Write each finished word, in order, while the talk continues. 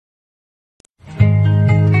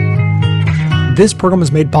This program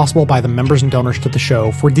is made possible by the members and donors to the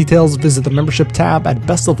show. For details, visit the membership tab at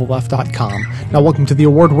bestoftheleft.com. Now, welcome to the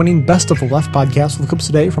award-winning Best of the Left podcast with clips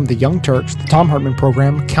today from The Young Turks, The Thom Hartmann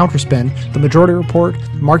Program, Counterspin, The Majority Report,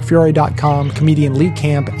 MarkFury.com, comedian Lee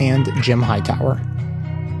Camp, and Jim Hightower.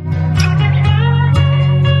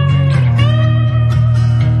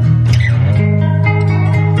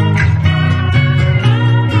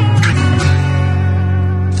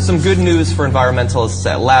 Some good news for environmentalists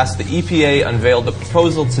at last. The EPA unveiled a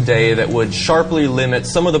proposal today that would sharply limit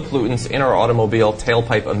some of the pollutants in our automobile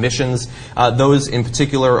tailpipe emissions. Those in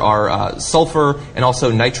particular are sulfur and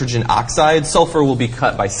also nitrogen oxides. Sulfur will be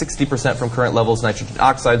cut by 60% from current levels, nitrogen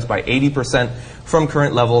oxides by 80% from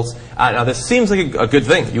current levels. Now, this seems like a good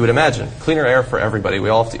thing, you would imagine. Cleaner air for everybody. We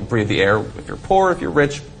all have to breathe the air. If you're poor, if you're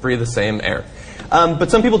rich, breathe the same air.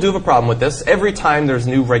 But some people do have a problem with this. Every time there's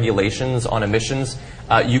new regulations on emissions,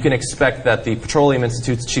 you can expect that the Petroleum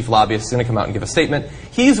Institute's chief lobbyist is going to come out and give a statement.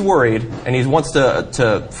 He's worried, and he wants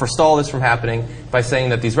to forestall this from happening by saying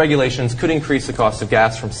that these regulations could increase the cost of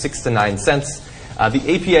gas from 6 to 9 cents. The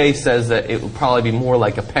EPA says that it will probably be more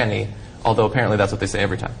like a penny, although apparently that's what they say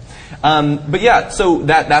every time. But yeah, so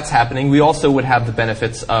that's happening. We also would have the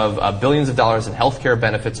benefits of billions of dollars in healthcare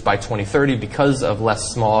benefits by 2030 because of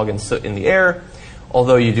less smog and soot in the air.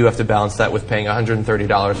 Although you do have to balance that with paying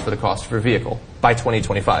 $130 for the cost of your vehicle by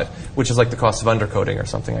 2025, which is like the cost of undercoating or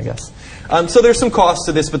something, I guess. So there's some cost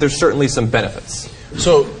to this, but there's certainly some benefits.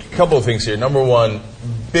 So a couple of things here. Number one,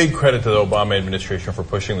 big credit to the Obama administration for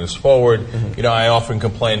pushing this forward. Mm-hmm. You know, I often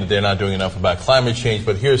complain that they're not doing enough about climate change,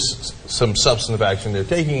 but here's some substantive action they're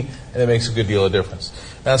taking, and it makes a good deal of difference.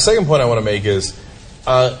 Now, the second point I want to make is,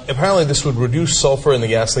 apparently this would reduce sulfur in the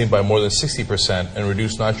gasoline by more than 60% and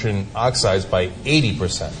reduce nitrogen oxides by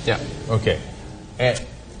 80%. Yeah. Okay. And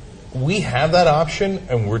we have that option,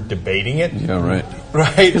 and we're debating it. Yeah, right.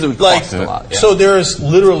 Right? Because it would cost a lot. Yeah. So there's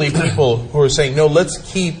literally people who are saying, no, let's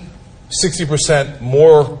keep 60%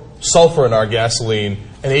 more sulfur in our gasoline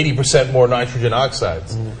and 80% more nitrogen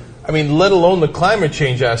oxides. Mm-hmm. I mean, let alone the climate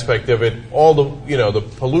change aspect of it, all the, the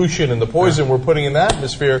pollution and the poison we're putting in the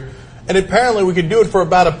atmosphere. And apparently we could do it for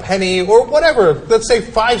about a penny or whatever, let's say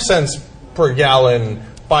 5 cents per gallon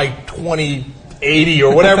by 2080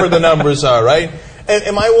 or whatever the numbers are, right? And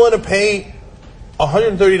am I willing to pay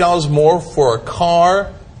 $130 more for a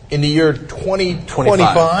car in the year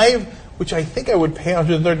 2025? Which I think I would pay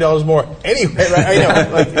 $130 more anyway, right? I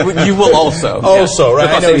know. Like, you will also. Also, right?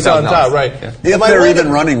 I know it's on top, right? Yeah. If they're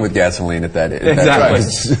even running with gasoline at that. Exactly.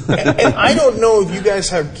 And I don't know if you guys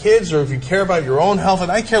have kids or if you care about your own health,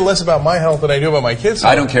 and I care less about my health than I do about my kids'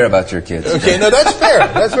 health. I don't care about your kids. Okay, no, that's fair.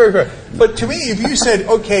 That's very fair. But to me, if you said,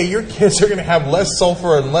 okay, your kids are going to have less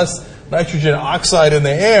sulfur and less nitrogen oxide in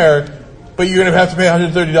the air, but you're going to have to pay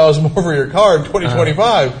 $130 more for your car in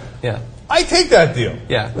 2025, yeah, I take that deal.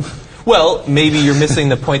 Yeah. Well, maybe you're missing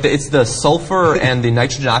the point that it's the sulfur and the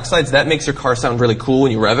nitrogen oxides that makes your car sound really cool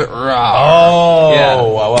when you rev it. Oh, yeah.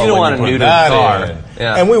 Well, you don't want a neutered car.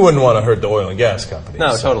 Yeah. And we wouldn't want to hurt the oil and gas companies.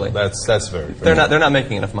 No, so totally. That's very. They're not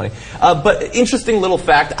making enough money. But interesting little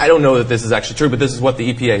fact. I don't know that this is actually true, but this is what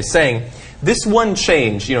the EPA is saying. This one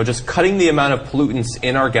change, just cutting the amount of pollutants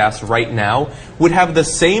in our gas right now, would have the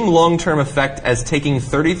same long-term effect as taking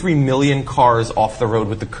 33 million cars off the road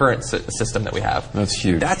with the current system that we have. That's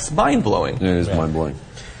huge. That's mind-blowing. It is mind-blowing.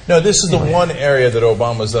 No, this is the one area that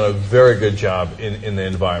Obama's done a very good job in the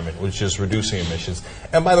environment, which is reducing emissions.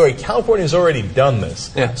 And by the way, California's already done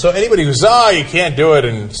this. Yeah. So anybody who's, you can't do it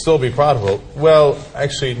and still be profitable. Well,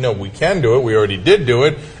 actually, no, we can do it. We already did do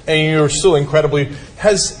it. And you're still incredibly...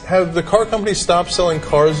 Have the car companies stopped selling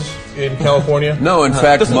cars in California? No, in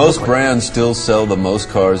fact, most brands still sell the most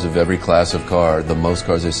cars of every class of car. The most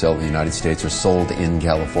cars they sell in the United States are sold in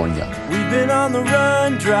California. We've been on the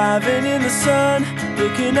run, driving in the sun,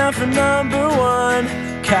 looking out for number one.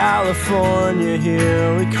 California,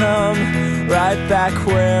 here we come, right back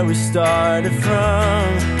where we started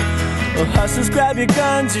from. Well, hustlers, grab your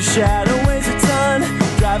guns, your shadow weighs a ton,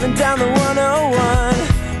 driving down the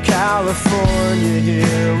 101. California,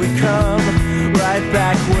 here we come, right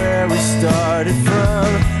back where we started from.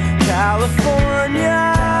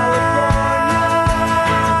 California.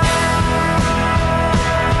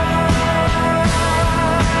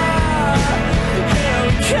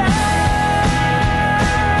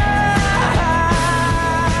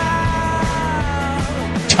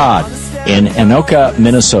 Todd in Anoka,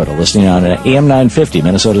 Minnesota, listening on AM 950,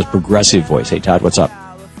 Minnesota's progressive voice. Hey, Todd, what's up?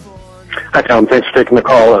 Hi, Tom. Thanks for taking the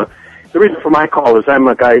call. The reason for my call is I'm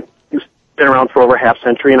a guy who's been around for over a half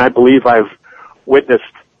century, and I believe I've witnessed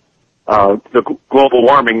the global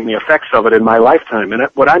warming and the effects of it in my lifetime. And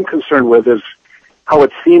what I'm concerned with is how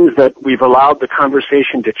it seems that we've allowed the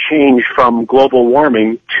conversation to change from global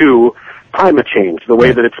warming to climate change, the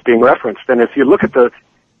way that it's being referenced. And if you look at the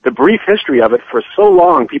brief history of it, for so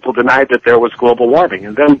long people denied that there was global warming.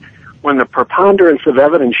 And then when the preponderance of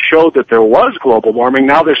evidence showed that there was global warming,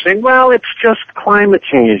 now they're saying, well, it's just climate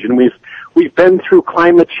change, and we've been through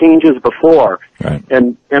climate changes before. Right.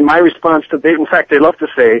 And my response to they, in fact, they love to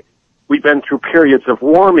say we've been through periods of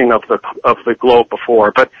warming of the globe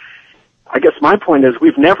before. But I guess my point is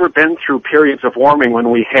we've never been through periods of warming when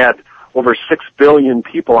we had over 6 billion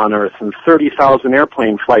people on Earth and 30,000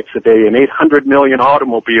 airplane flights a day and 800 million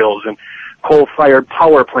automobiles and coal-fired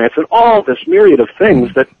power plants and all this myriad of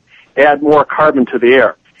things that add more carbon to the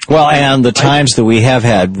air. Well, and the times that we have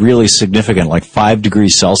had really significant, like 5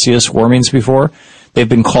 degrees Celsius warmings before, they've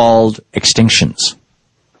been called extinctions.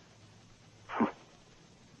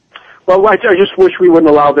 Well, I just wish we wouldn't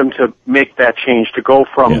allow them to make that change, to go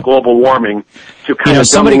from global warming to kind of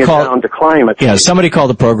dumbing it down to climate change. Yeah, somebody called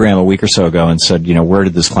the program a week or so ago and said, where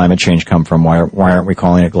did this climate change come from? Why aren't we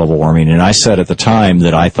calling it global warming? And I said at the time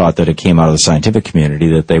that I thought that it came out of the scientific community,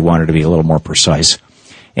 that they wanted to be a little more precise.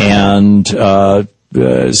 And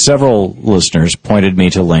several listeners pointed me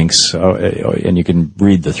to links, and you can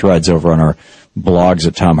read the threads over on our blogs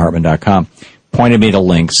at TomHartman.com, pointed me to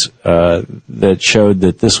links that showed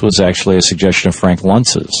that this was actually a suggestion of Frank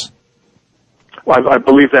Luntz's. Well, I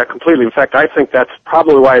believe that completely. In fact, I think that's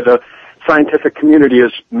probably why the scientific community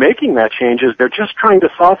is making that change, is they're just trying to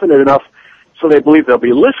soften it enough so they believe they'll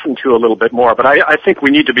be listened to a little bit more. But I think we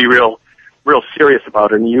need to be real serious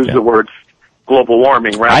about it and use the words global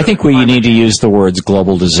warming rather I think we need to use the words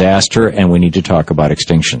global disaster, and we need to talk about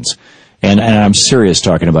extinctions. And I'm serious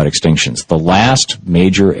talking about extinctions. The last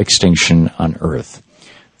major extinction on Earth,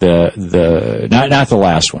 not the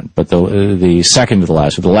last one, but the second to the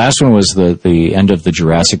last. But the last one was the end of the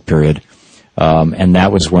Jurassic period, and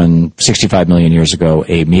that was when 65 million years ago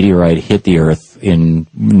a meteorite hit the Earth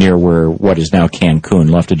near what is now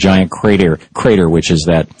Cancun, left a giant crater, which is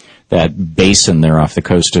that basin there off the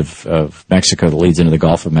coast of Mexico that leads into the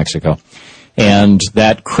Gulf of Mexico, and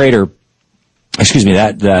that crater.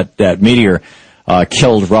 That meteor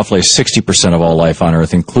killed roughly 60% of all life on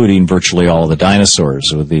Earth, including virtually all of the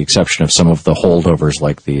dinosaurs, with the exception of some of the holdovers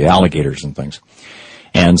like the alligators and things,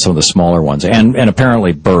 and some of the smaller ones, and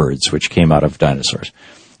apparently birds, which came out of dinosaurs.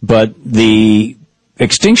 But the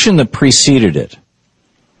extinction that preceded it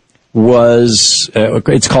was,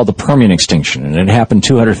 it's called the Permian extinction, and it happened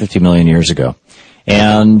 250 million years ago.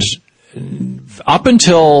 And up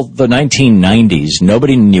until the 1990s,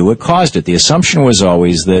 nobody knew what caused it. The assumption was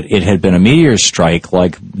always that it had been a meteor strike,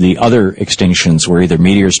 like the other extinctions were either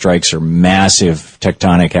meteor strikes or massive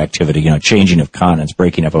tectonic activity, changing of continents,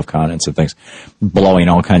 breaking up of continents and things, blowing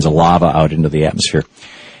all kinds of lava out into the atmosphere.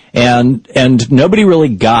 And nobody really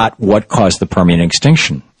got what caused the Permian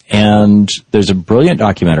extinction. And there's a brilliant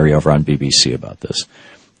documentary over on BBC about this,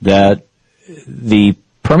 that the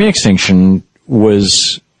Permian extinction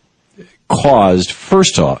was caused,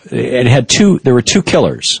 first off, there were two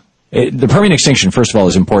killers. The Permian extinction, first of all,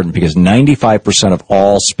 is important because 95% of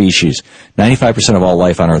all species, 95% of all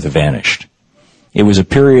life on Earth vanished. It was a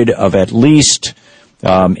period of at least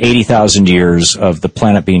 80,000 years of the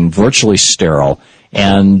planet being virtually sterile,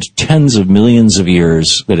 and tens of millions of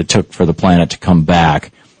years that it took for the planet to come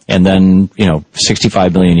back, and then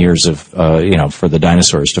 65 million years of for the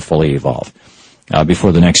dinosaurs to fully evolve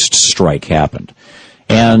before the next strike happened.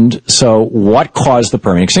 And so what caused the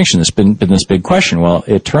Permian extinction? There's been this big question. Well,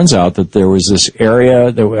 it turns out that there was this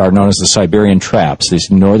area that are known as the Siberian Traps,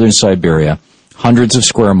 this northern Siberia, hundreds of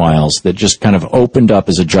square miles, that just kind of opened up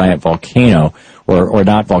as a giant volcano, or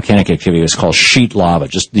not volcanic activity, it was called sheet lava,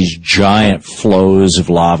 just these giant flows of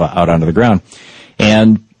lava out onto the ground.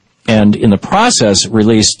 And in the process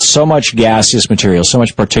released so much gaseous material, so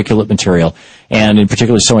much particulate material, and in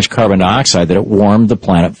particular so much carbon dioxide that it warmed the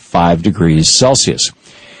planet 5 degrees Celsius.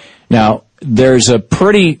 Now, there's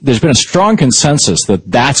been a strong consensus that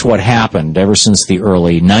that's what happened ever since the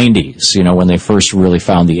early 90s, when they first really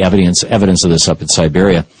found the evidence of this up in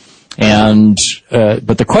Siberia. And,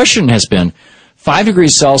 but the question has been, 5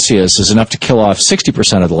 degrees Celsius is enough to kill off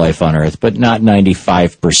 60% of the life on Earth, but not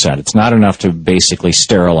 95%. It's not enough to basically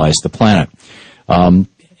sterilize the planet. And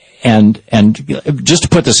just to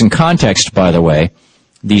put this in context, by the way,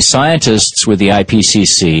 the scientists with the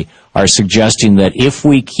IPCC are suggesting that if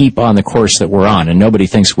we keep on the course that we're on, and nobody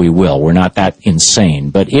thinks we will, we're not that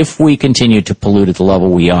insane, but if we continue to pollute at the level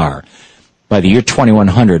we are, by the year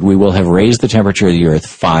 2100, we will have raised the temperature of the Earth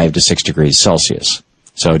 5 to 6 degrees Celsius.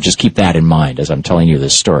 So just keep that in mind as I'm telling you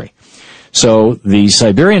this story. So the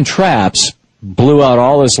Siberian Traps blew out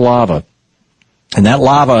all this lava, And that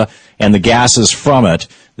lava and the gases from it,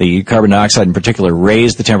 the carbon dioxide in particular,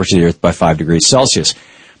 raised the temperature of the Earth by 5 degrees Celsius.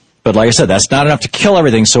 But like I said, that's not enough to kill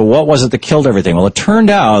everything. So what was it that killed everything? Well, it turned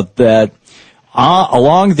out that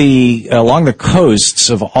along the coasts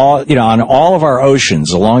of all, on all of our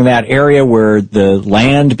oceans, along that area where the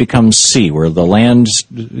land becomes sea, where the land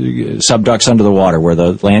subducts under the water, where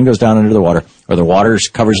the land goes down under the water, or the water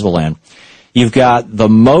covers the land, you've got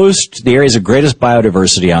the areas of greatest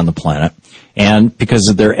biodiversity on the planet, and because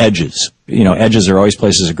of their edges. Edges are always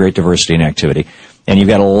places of great diversity and activity. And you've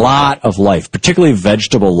got a lot of life, particularly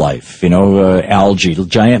vegetable life, algae,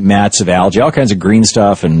 giant mats of algae, all kinds of green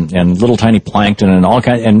stuff and little tiny plankton and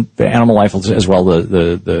and animal life as well,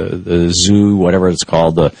 the zoo, whatever it's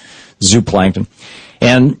called, the zooplankton.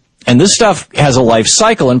 And this stuff has a life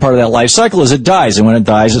cycle, and part of that life cycle is it dies, and when it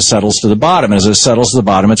dies, it settles to the bottom. And as it settles to the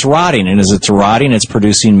bottom, it's rotting, and as it's rotting, it's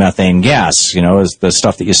producing methane gas. As the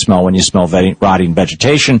stuff that you smell when you smell rotting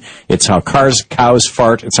vegetation. It's how cows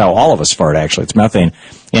fart. It's how all of us fart, actually. It's methane.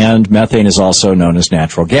 And methane is also known as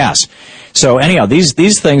natural gas. So anyhow,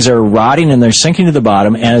 these things are rotting, and they're sinking to the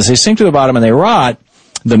bottom, and as they sink to the bottom and they rot,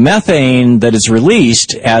 the methane that is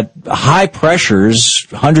released at high pressures,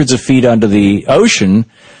 hundreds of feet under the ocean,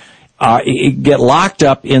 get locked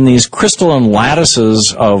up in these crystalline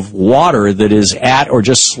lattices of water that is at or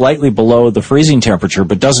just slightly below the freezing temperature,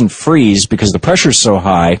 but doesn't freeze because the pressure is so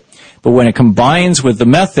high. But when it combines with the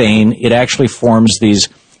methane, it actually forms these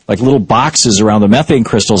like little boxes around the methane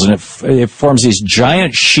crystals, and it forms these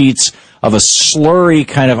giant sheets of a slurry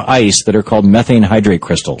kind of ice that are called methane hydrate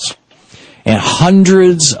crystals. And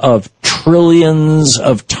hundreds of trillions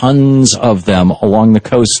of tons of them along the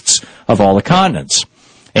coasts of all the continents.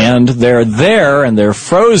 And they're there, and they're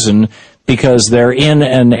frozen because they're in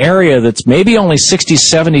an area that's maybe only 60,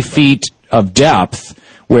 70 feet of depth,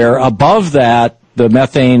 where above that, the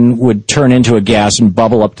methane would turn into a gas and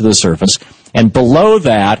bubble up to the surface. And below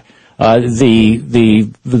that, the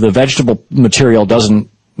vegetable material doesn't,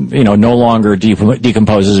 no longer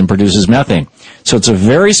decomposes and produces methane. So it's a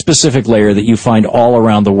very specific layer that you find all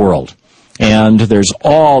around the world. And there's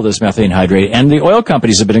all this methane hydrate. And the oil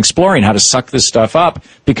companies have been exploring how to suck this stuff up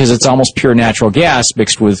because it's almost pure natural gas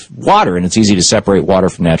mixed with water, and it's easy to separate water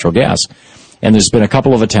from natural gas. And there's been a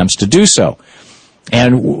couple of attempts to do so.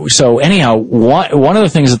 And so anyhow, one of the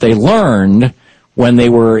things that they learned when they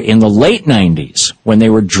were in the late 90s, when they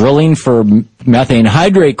were drilling for methane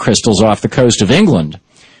hydrate crystals off the coast of England,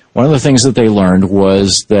 one of the things that they learned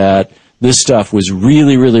was that this stuff was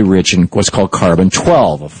really, really rich in what's called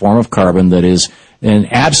carbon-12, a form of carbon that is an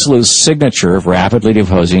absolute signature of rapidly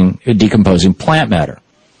decomposing plant matter.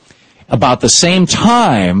 About the same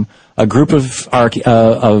time, a group of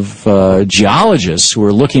geologists who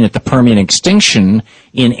were looking at the Permian extinction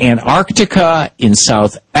in Antarctica, in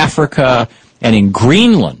South Africa, and in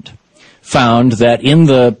Greenland found that in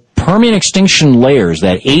the Permian extinction layers,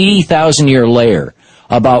 that 80,000-year layer,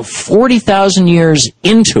 about 40,000 years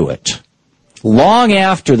into it, long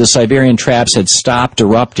after the Siberian traps had stopped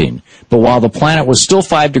erupting, but while the planet was still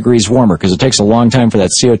 5 degrees warmer, because it takes a long time for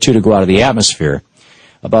that CO2 to go out of the atmosphere,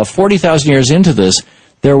 about 40,000 years into this,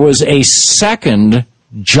 there was a second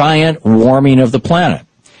giant warming of the planet.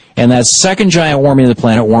 And that second giant warming of the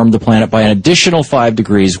planet warmed the planet by an additional 5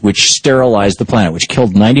 degrees, which sterilized the planet, which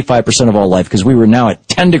killed 95% of all life, because we were now at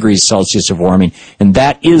 10 degrees Celsius of warming, and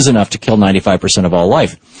that is enough to kill 95% of all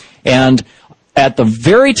life. And at the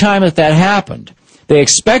very time that happened, they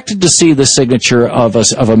expected to see the signature of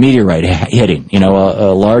a meteorite hitting,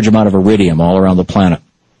 a large amount of iridium all around the planet.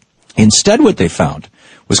 Instead, what they found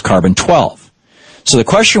was carbon-12. So the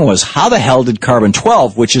question was, how the hell did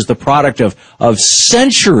carbon-12, which is the product of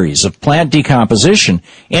centuries of plant decomposition,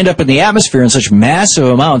 end up in the atmosphere in such massive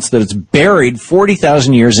amounts that it's buried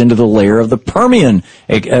 40,000 years into the layer of the Permian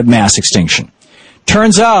mass extinction?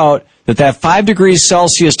 Turns out that 5 degrees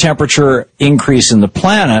Celsius temperature increase in the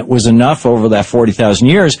planet was enough over that 40,000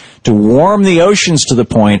 years to warm the oceans to the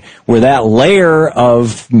point where that layer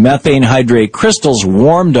of methane hydrate crystals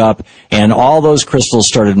warmed up, and all those crystals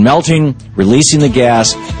started melting, releasing the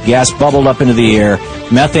gas. Gas bubbled up into the air.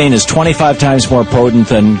 Methane is 25 times more potent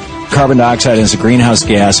than carbon dioxide as a greenhouse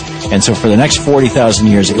gas, and so for the next 40,000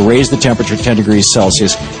 years, it raised the temperature 10 degrees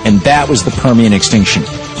Celsius, and that was the Permian extinction.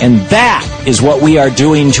 And that is what we are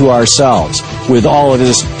doing to ourselves with all of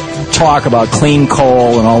this talk about clean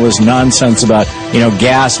coal and all this nonsense about,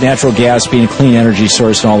 gas, natural gas being a clean energy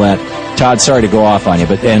source and all that. Todd, sorry to go off on you,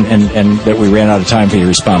 but and that we ran out of time for you to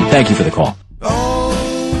respond. Thank you for the call. Oh,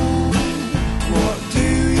 what do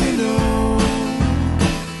you know?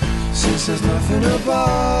 Since there's nothing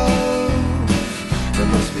above, there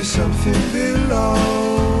must be something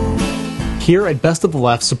below. Here at Best of the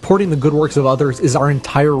Left, supporting the good works of others is our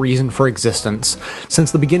entire reason for existence.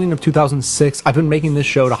 Since the beginning of 2006, I've been making this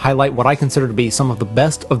show to highlight what I consider to be some of the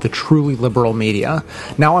best of the truly liberal media.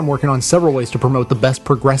 Now I'm working on several ways to promote the best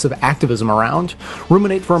progressive activism around.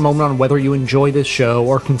 Ruminate for a moment on whether you enjoy this show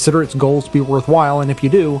or consider its goals to be worthwhile, and if you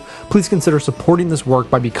do, please consider supporting this work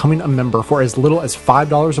by becoming a member for as little as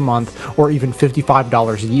 $5 a month or even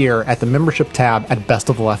 $55 a year at the membership tab at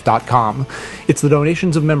bestoftheleft.com. It's the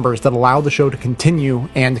donations of members that allow the show to continue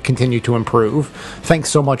and continue to improve. Thanks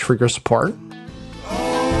so much for your support.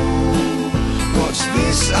 What's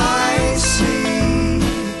this I see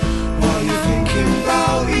while you're thinking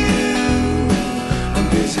about you? I'm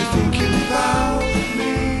busy thinking about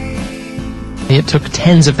me. It took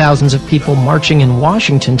tens of thousands of people marching in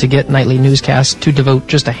Washington to get nightly newscasts to devote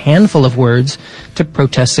just a handful of words to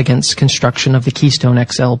protests against construction of the Keystone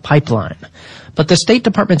XL pipeline. But the State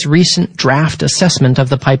Department's recent draft assessment of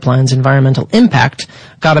the pipeline's environmental impact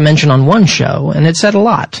got a mention on one show, and it said a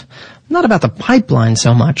lot. Not about the pipeline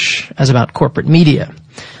so much as about corporate media.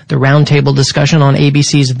 The roundtable discussion on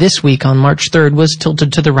ABC's This Week on March 3rd was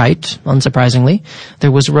tilted to the right, unsurprisingly.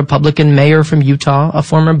 There was a Republican mayor from Utah, a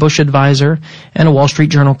former Bush advisor, and a Wall Street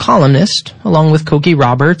Journal columnist, along with Cokie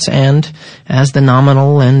Roberts and, as the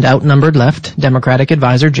nominal and outnumbered left, Democratic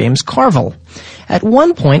advisor James Carville. At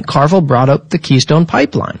one point, Carville brought up the Keystone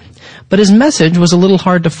Pipeline. But his message was a little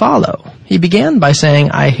hard to follow. He began by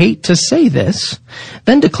saying, "I hate to say this,"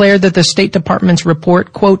 then declared that the State Department's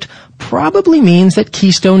report, quote, "probably means that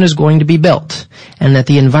Keystone is going to be built, and that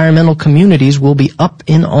the environmental communities will be up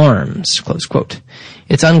in arms," close quote.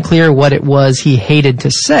 It's unclear what it was he hated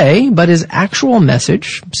to say, but his actual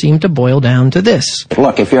message seemed to boil down to this.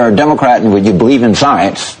 Look, if you're a Democrat and you believe in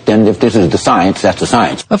science, then if this is the science, that's the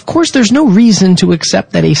science. Of course, there's no reason to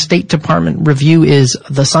accept that a State Department review is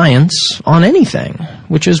the science on anything,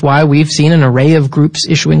 which is why we've seen an array of groups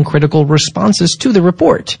issuing critical responses to the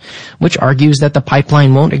report, which argues that the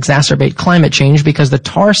pipeline won't exacerbate climate change because the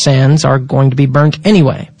tar sands are going to be burnt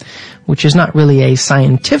anyway, which is not really a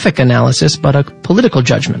scientific analysis, but a political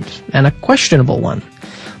judgment, and a questionable one.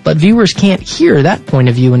 But viewers can't hear that point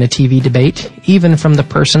of view in a TV debate, even from the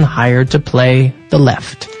person hired to play the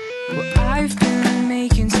left. Well, I've been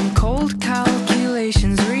making some cold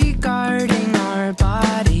calculations regarding our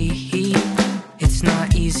body heat. It's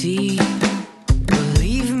not easy,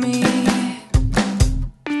 believe me.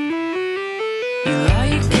 You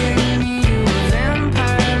likened me to a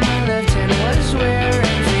vampire. My left hand was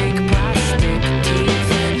wearing fake plastic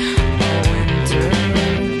teeth all winter,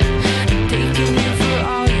 taking you for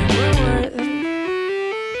all you were worth.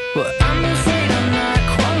 Well, I'm afraid I'm not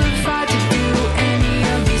qualified to do any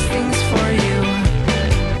of these things for you.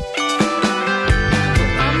 Well,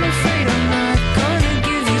 I'm afraid I'm not gonna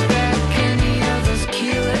give you back any of those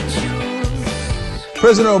kilojoules.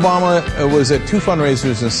 President Obama was at two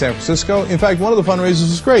fundraisers in San Francisco. In fact, one of the fundraisers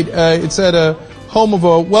was great. It's at a home of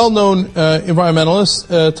a well-known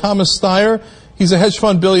environmentalist, Thomas Steyer. He's a hedge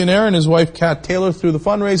fund billionaire, and his wife, Kat Taylor, threw the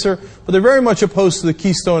fundraiser. But they're very much opposed to the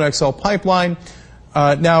Keystone XL pipeline.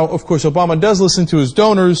 Now, of course, Obama does listen to his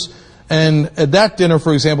donors. And at that dinner,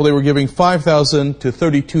 for example, they were giving $5,000 to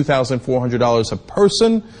 $32,400 a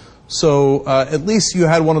person. So at least you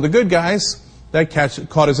had one of the good guys that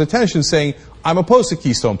caught his attention saying, "I'm opposed to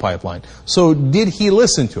Keystone Pipeline." So did he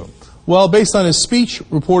listen to him? Well, based on his speech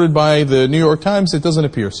reported by the New York Times, it doesn't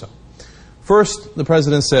appear so. First, the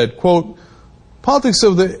president said, quote, "Politics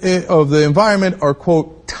of the environment are,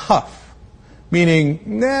 quote, tough," meaning,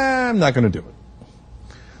 nah, I'm not going to do it.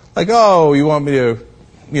 Like, oh, you want me to,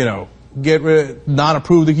 not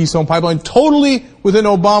approve the Keystone Pipeline? Totally within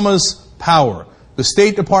Obama's power. The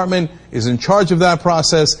State Department is in charge of that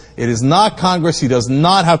process. It is not Congress. He does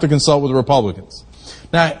not have to consult with the Republicans.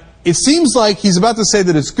 Now, it seems like he's about to say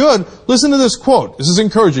that it's good. Listen to this quote. This is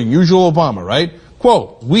encouraging. Usual Obama, right?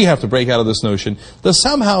 Quote, "We have to break out of this notion that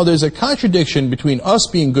somehow there's a contradiction between us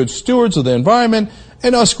being good stewards of the environment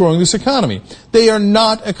and us growing this economy. They are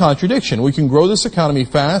not a contradiction. We can grow this economy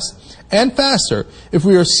fast and faster if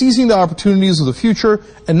we are seizing the opportunities of the future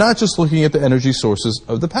and not just looking at the energy sources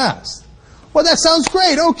of the past." Well, that sounds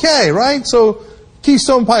great. Okay, right? So,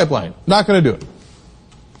 Keystone Pipeline, not going to do it.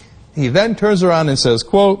 He then turns around and says,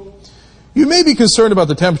 quote, "You may be concerned about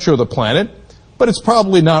the temperature of the planet, but it's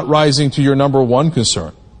probably not rising to your number one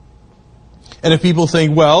concern. And if people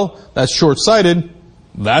think, well, that's short-sighted,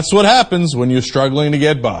 that's what happens when you're struggling to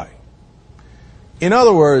get by." In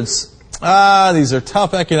other words, these are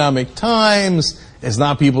tough economic times. It's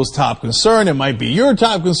not people's top concern. It might be your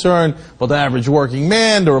top concern, but the average working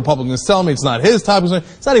man, the Republicans tell me it's not his top concern.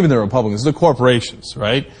 It's not even the Republicans, it's the corporations,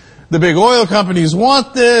 right? the big oil companies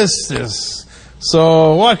want this.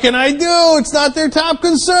 So what can I do? It's not their top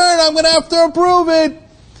concern. I'm going to have to approve it.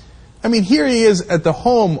 I mean, here he is at the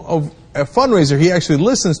home of a fundraiser he actually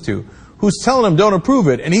listens to, who's telling him don't approve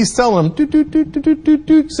it, and he's telling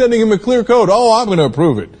him, sending him a clear code. Oh, I'm going to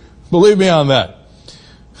approve it. Believe me on that.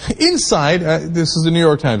 Inside, this is the New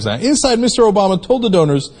York Times now, inside Mr. Obama told the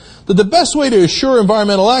donors that the best way to assure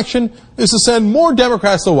environmental action is to send more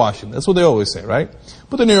Democrats to Washington. That's what they always say, right?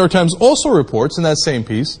 But the New York Times also reports in that same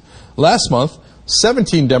piece, last month,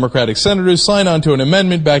 17 Democratic senators signed on to an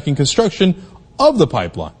amendment backing construction of the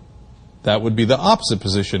pipeline. That would be the opposite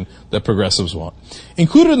position that progressives want.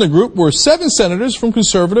 Included in the group were 7 senators from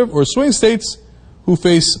conservative or swing states who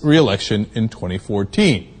face re-election in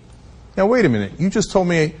 2014. Now, wait a minute. You just told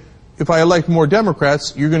me if I elect more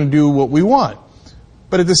Democrats, you're going to do what we want.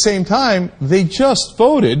 But at the same time, they just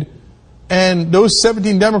voted, and those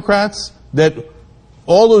 17 Democrats that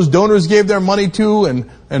all those donors gave their money to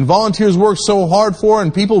and volunteers worked so hard for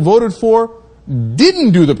and people voted for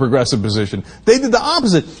didn't do the progressive position. They did the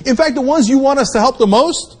opposite. In fact, the ones you want us to help the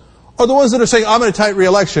most are the ones that are saying, I'm in a tight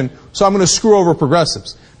re-election, so I'm going to screw over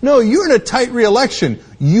progressives. No, you're in a tight re-election.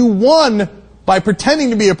 You won by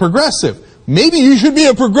pretending to be a progressive. Maybe you should be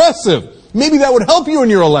a progressive. Maybe that would help you in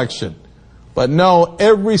your election. But no,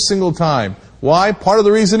 every single time. Why? Part of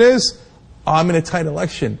the reason is, I'm in a tight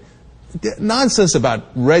election. Nonsense about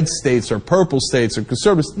red states or purple states or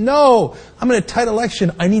conservatives. No, I'm in a tight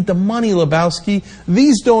election. I need the money, Lebowski.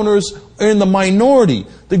 These donors are in the minority.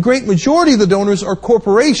 The great majority of the donors are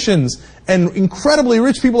corporations and incredibly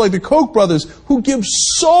rich people like the Koch brothers who give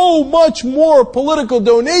so much more political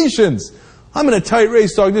donations. I'm in a tight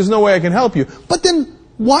race, dog. There's no way I can help you. But then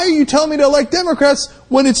why are you telling me to elect Democrats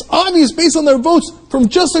when it's obvious based on their votes from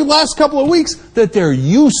just the last couple of weeks that they're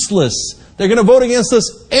useless? They're going to vote against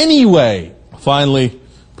us anyway. Finally,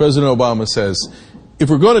 President Obama says, if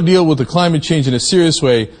we're going to deal with the climate change in a serious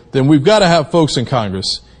way, then we've got to have folks in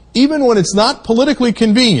Congress, even when it's not politically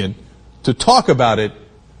convenient, to talk about it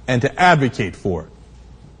and to advocate for it.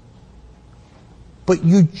 But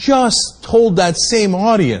you just told that same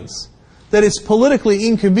audience that it's politically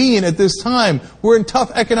inconvenient at this time. We're in tough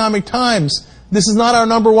economic times. This is not our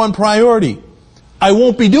number one priority. I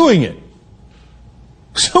won't be doing it.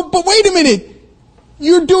 So, but wait a minute.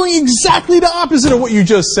 You're doing exactly the opposite of what you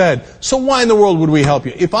just said. So why in the world would we help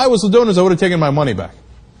you? If I was the donors, I would have taken my money back.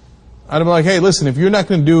 I'd have been like, hey, listen, if you're not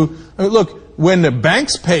going to do... look, when the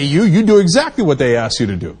banks pay you, you do exactly what they ask you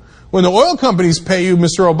to do. When the oil companies pay you,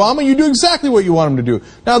 Mr. Obama, you do exactly what you want them to do.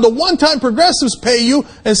 Now, the one-time progressives pay you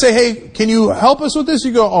and say, hey, can you help us with this?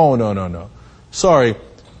 You go, oh, no. Sorry.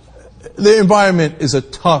 The environment is a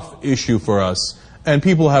tough issue for us, and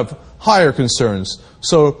people have higher concerns.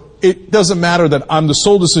 So it doesn't matter that I'm the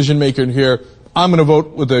sole decision maker in here. I'm going to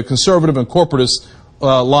vote with the conservative and corporatist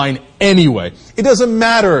line anyway. It doesn't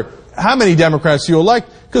matter how many Democrats you elect,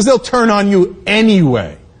 because they'll turn on you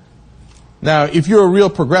anyway. Now, if you're a real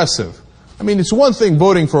progressive, I mean, it's one thing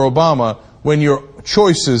voting for Obama when your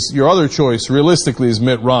other choice realistically is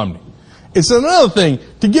Mitt Romney. It's another thing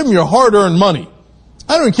to give him your hard-earned money.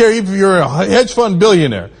 I don't care if you're a hedge fund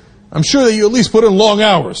billionaire. I'm sure that you at least put in long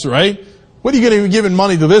hours, right? What are you going to be giving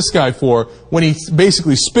money to this guy for when he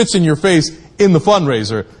basically spits in your face in the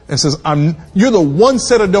fundraiser and says, you're the one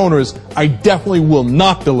set of donors I definitely will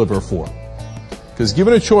not deliver for? Because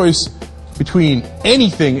given a choice between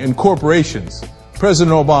anything and corporations,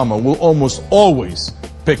 President Obama will almost always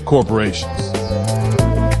pick corporations.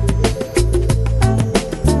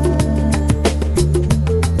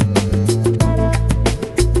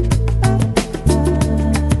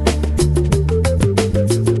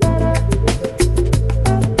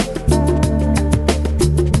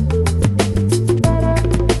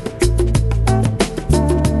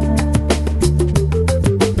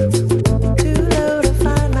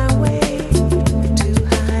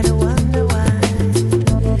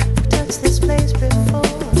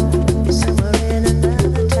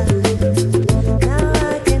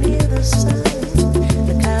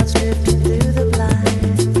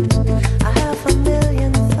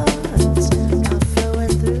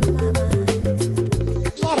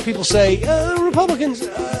 Say Republicans,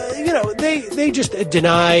 they just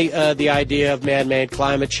deny the idea of man-made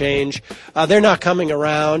climate change. They're not coming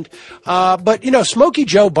around. But Smokey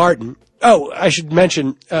Joe Barton. Oh, I should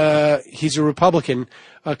mention he's a Republican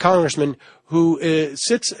congressman who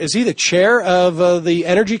sits. Is he the chair of the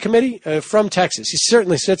Energy Committee from Texas? He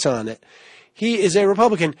certainly sits on it. He is a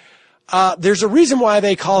Republican. There's a reason why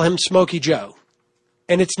they call him Smokey Joe,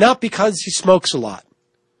 and it's not because he smokes a lot.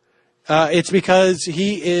 It's because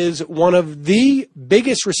he is one of the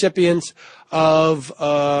biggest recipients of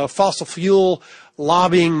fossil fuel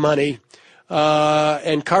lobbying money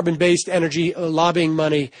and carbon-based energy lobbying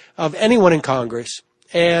money of anyone in Congress.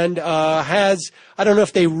 And has, I don't know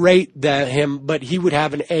if they rate him, but he would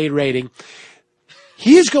have an A rating.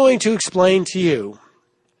 He is going to explain to you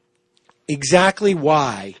exactly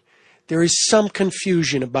why there is some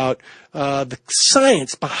confusion about the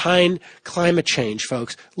science behind climate change,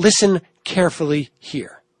 folks. Listen carefully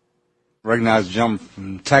here. Recognize the gentleman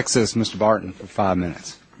from Texas, Mr. Barton, for 5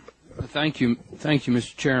 minutes. Thank you,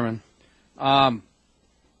 Mr. Chairman.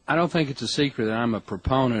 I don't think it's a secret that I'm a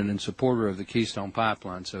proponent and supporter of the Keystone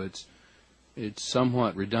Pipeline, so it's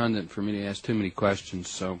somewhat redundant for me to ask too many questions.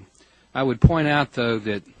 So I would point out, though,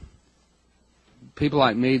 that people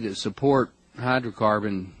like me that support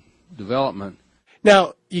hydrocarbon development.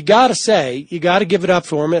 Now, you got to give it up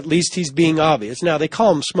for him. At least he's being obvious. Now, they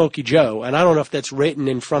call him Smokey Joe, and I don't know if that's written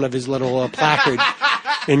in front of his little placard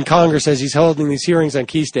in Congress as he's holding these hearings on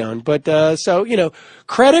Keystone. But so,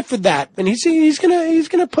 credit for that. And he's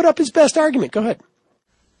gonna put up his best argument. Go ahead.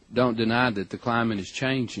 Don't deny that the climate is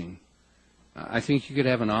changing. I think you could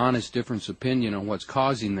have an honest difference of opinion on what's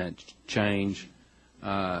causing that change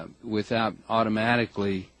without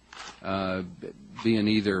automatically being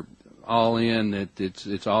either all in that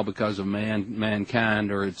it's all because of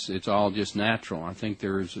mankind or it's all just natural. I think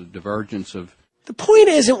there is a divergence of. The point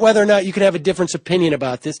isn't whether or not you can have a difference of opinion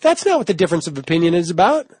about this. That's not what the difference of opinion is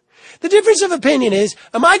about. The difference of opinion is,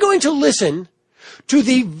 am I going to listen to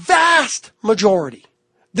the vast majority,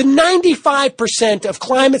 the 95% of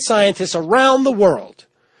climate scientists around the world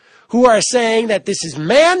who are saying that this is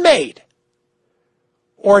man-made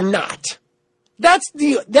or not? That's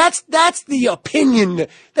the opinion.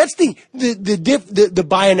 That's the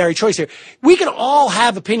binary choice here. We can all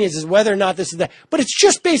have opinions as whether or not this is that, but it's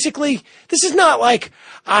just basically, this is not like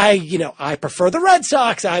I prefer the Red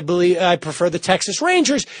Sox. I prefer the Texas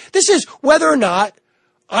Rangers. This is whether or not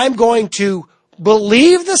I'm going to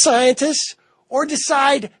believe the scientists or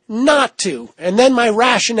decide not to. And then my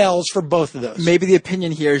rationales for both of those. Maybe the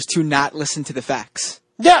opinion here is to not listen to the facts.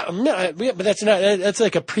 Yeah, no, but that's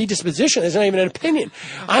like a predisposition. It's not even an opinion.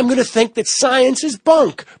 I'm going to think that science is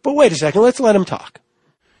bunk. But wait a second, let's let him talk.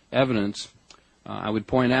 Evidence. I would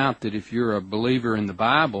point out that if you're a believer in the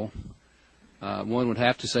Bible, one would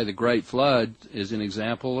have to say the Great Flood is an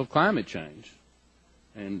example of climate change.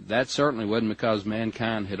 And that certainly wasn't because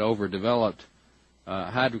mankind had overdeveloped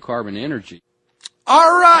hydrocarbon energy.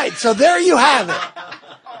 All right, so there you have it.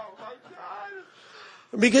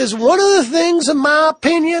 Because one of the things, in my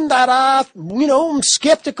opinion, that I'm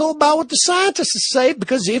skeptical about what the scientists say,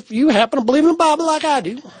 because if you happen to believe in the Bible like I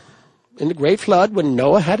do, in the Great Flood when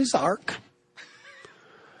Noah had his ark,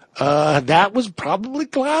 that was probably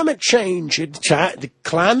climate change. The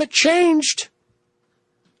climate changed.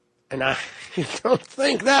 And I don't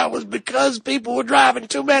think that was because people were driving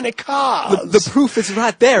too many cars. The proof is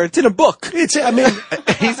right there. It's in a book. He's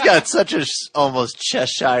got such a almost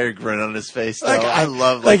Cheshire grin on his face, though. I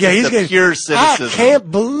love the pure cynicism. I can't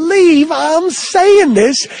believe I'm saying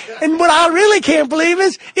this. And what I really can't believe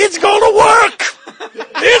is it's going to work.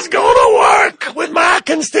 It's going to work with my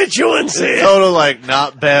constituency. It's total,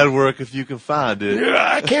 not bad work if you can find it.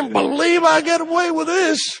 Yeah, I can't believe I get away with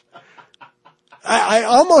this. I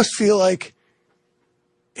almost feel like,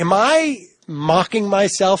 am I mocking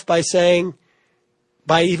myself by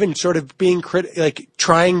even sort of being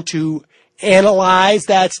trying to analyze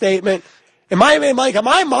that statement? Am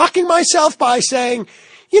I mocking myself by saying,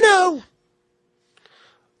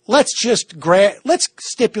 let's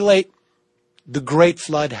stipulate the Great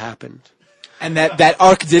Flood happened. And that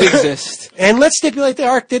ark did exist. And let's stipulate the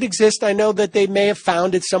ark did exist. I know that they may have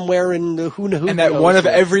found it somewhere in the who knows. And that one of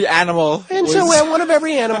every animal. And so one of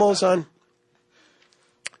every animal's on.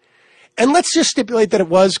 And let's just stipulate that it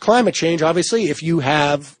was climate change. Obviously, if you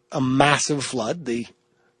have a massive flood, the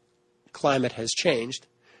climate has changed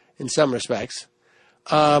in some respects.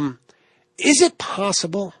 Is it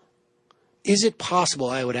possible? Is it possible,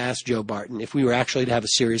 I would ask Joe Barton, if we were actually to have a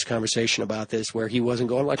serious conversation about this where he wasn't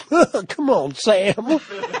going like, come on, Sam.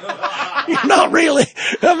 Not really.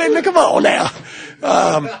 I mean, come on now.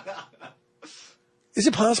 Is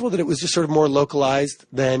it possible that it was just sort of more localized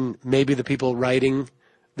than maybe the people writing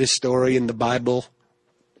this story in the Bible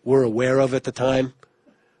were aware of at the time?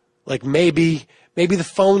 Like maybe the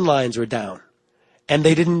phone lines were down and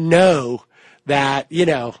they didn't know that,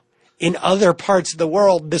 in other parts of the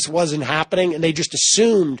world, this wasn't happening, and they just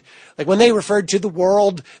assumed, when they referred to the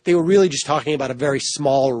world, they were really just talking about a very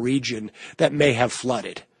small region that may have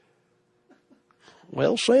flooded.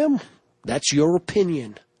 Well, Sam, that's your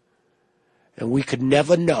opinion. and we could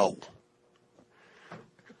never know.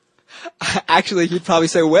 Actually, he'd probably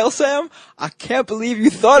say, well, Sam, I can't believe you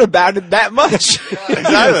thought about it that much.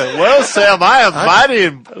 Exactly. Well, Sam, I am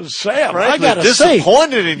mighty Sam, frankly, I gotta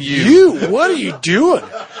disappointed say, in you. What are you doing?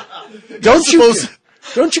 Don't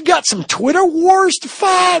you got some Twitter wars to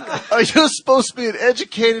fight? You're supposed to be an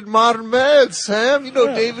educated modern man, Sam. You know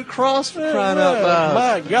David Cross for crying out loud.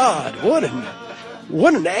 My God,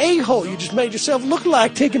 what an a-hole you just made yourself look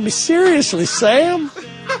like, taking me seriously, Sam.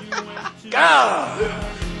 God.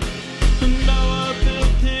 Noah built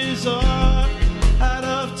his ark out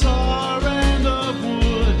of tar and of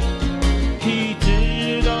wood. He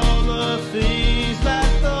did all the things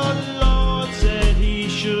that the Lord said he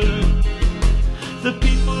should. The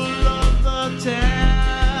people of the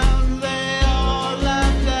town, they all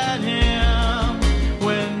laughed at him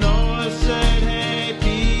when Noah said, hey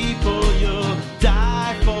people, you'll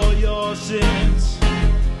die for your sins.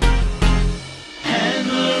 And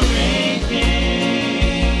the rain came,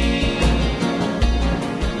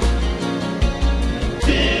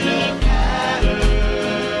 pitter patter,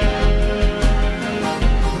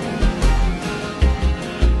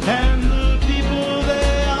 and the people,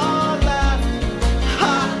 they all laughed,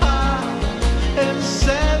 ha ha, and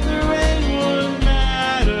said the rain wouldn't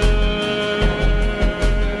matter.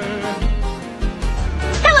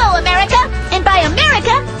 Hello, America! And by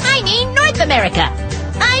America, I mean North America.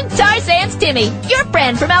 I'm Tar Sands Timmy, your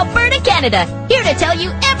friend from Alberta, Canada, here to tell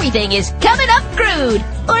you everything is coming up crude,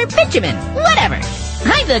 or bitumen, whatever.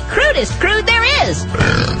 I'm the crudest crude there is.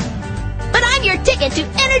 But I'm your ticket to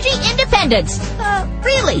energy independence.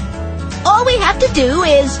 Really. All we have to do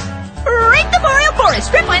is rape the boreal forest,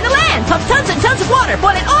 strip mine the land, pump tons and tons of water,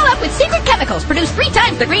 boil it all up with secret chemicals, produce 3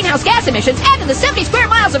 times the greenhouse gas emissions, add to the 70 square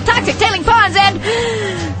miles of toxic tailing ponds, and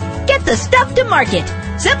get the stuff to market.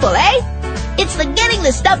 Simple, eh? It's the getting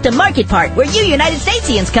the stuff to market part where you United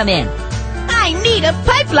Statesians come in. I need a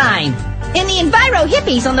pipeline. And the enviro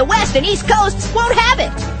hippies on the west and east coasts won't have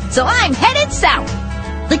it. So I'm headed south.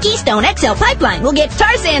 The Keystone XL pipeline will get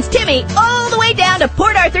Tar Sands Timmy all the way down to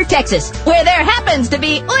Port Arthur, Texas, where there happens to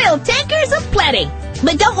be oil tankers aplenty.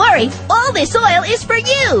 But don't worry, all this oil is for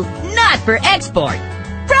you, not for export.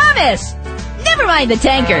 Promise! Never mind the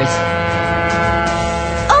tankers.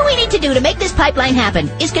 All we need to do to make this pipeline happen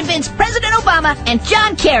is convince President Obama and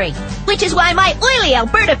John Kerry, which is why my oily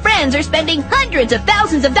Alberta friends are spending hundreds of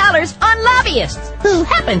thousands of dollars on lobbyists who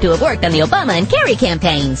happen to have worked on the Obama and Kerry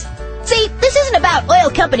campaigns. See, this isn't about oil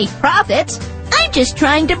company profits. I'm just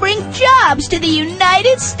trying to bring jobs to the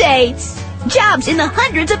United States. Jobs in the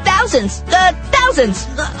hundreds of thousands,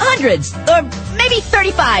 hundreds, or maybe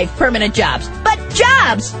 35 permanent jobs. But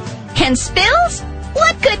jobs! And spills?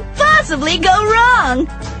 What could possibly go wrong?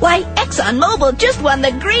 Why, ExxonMobil just won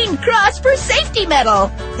the Green Cross for Safety Medal.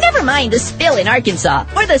 Never mind the spill in Arkansas,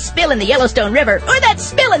 or the spill in the Yellowstone River, or that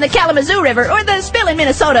spill in the Kalamazoo River, or the spill in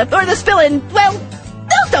Minnesota, or the spill in, well,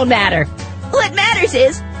 those don't matter. What matters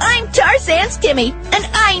is, I'm Tar Sands Timmy, and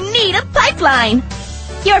I need a pipeline.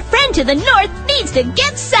 Your friend to the north needs to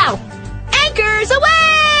get south. Anchors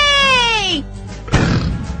away!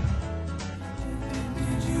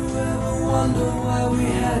 Wonder why we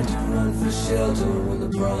had to run for shelter when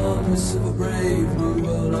the promise of a brave new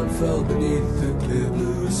world unfurled beneath the clear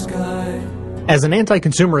blue sky. As an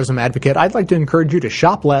anti-consumerism advocate, I'd like to encourage you to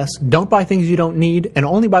shop less, don't buy things you don't need, and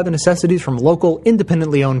only buy the necessities from local,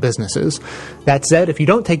 independently owned businesses. That said, if you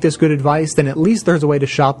don't take this good advice, then at least there's a way to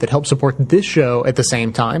shop that helps support this show at the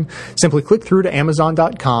same time. Simply click through to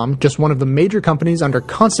Amazon.com, just one of the major companies under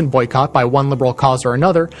constant boycott by one liberal cause or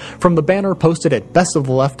another, from the banner posted at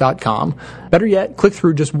bestoftheleft.com. Better yet, click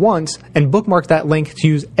through just once and bookmark that link to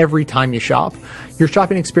use every time you shop. Your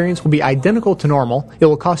shopping experience will be identical to normal. It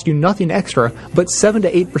will cost you nothing extra, but 7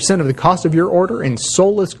 to 8% of the cost of your order in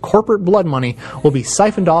soulless corporate blood money will be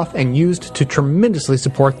siphoned off and used to tremendously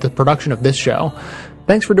support the production of this show.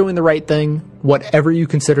 Thanks for doing the right thing, whatever you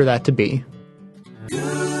consider that to be.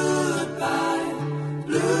 Goodbye,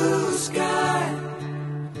 blue sky.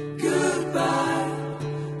 Goodbye,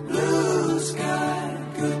 blue sky.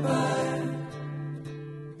 Goodbye.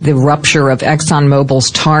 The rupture of ExxonMobil's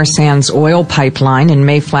tar sands oil pipeline in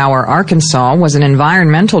Mayflower, Arkansas was an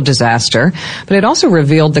environmental disaster, but it also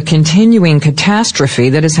revealed the continuing catastrophe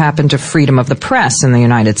that has happened to freedom of the press in the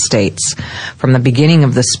United States. From the beginning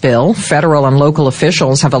of the spill, federal and local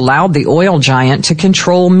officials have allowed the oil giant to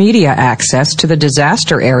control media access to the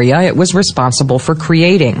disaster area it was responsible for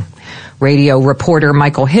creating. Radio reporter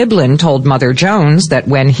Michael Hiblin told Mother Jones that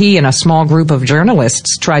when he and a small group of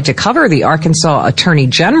journalists tried to cover the Arkansas Attorney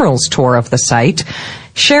General's tour of the site,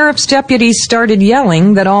 sheriff's deputies started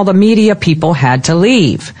yelling that all the media people had to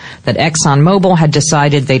leave, that ExxonMobil had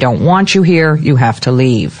decided they don't want you here, you have to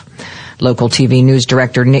leave. Local TV news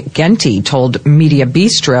director Nick Genty told Media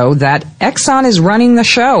Bistro that Exxon is running the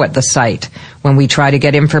show at the site. When we try to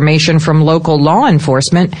get information from local law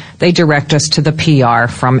enforcement, they direct us to the PR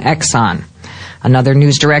from Exxon. Another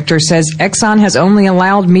news director says Exxon has only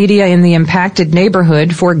allowed media in the impacted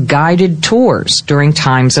neighborhood for guided tours during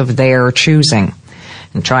times of their choosing.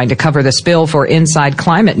 And trying to cover the spill for Inside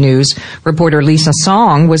Climate News, reporter Lisa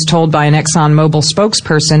Song was told by an ExxonMobil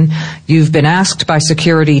spokesperson, "You've been asked by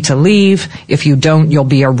security to leave. If you don't, you'll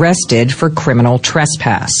be arrested for criminal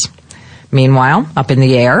trespass." Meanwhile, up in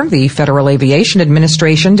the air, the Federal Aviation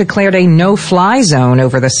Administration declared a no-fly zone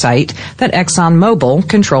over the site that ExxonMobil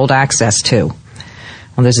controlled access to.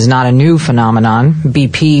 Well, this is not a new phenomenon.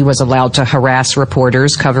 BP was allowed to harass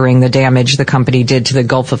reporters covering the damage the company did to the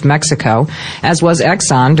Gulf of Mexico, as was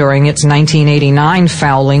Exxon during its 1989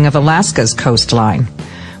 fouling of Alaska's coastline.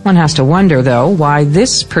 One has to wonder, though, why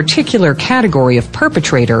this particular category of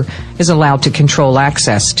perpetrator is allowed to control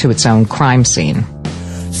access to its own crime scene.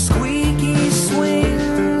 Squeaky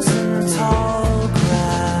swings and tall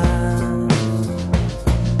grass.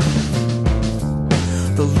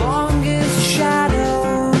 The longest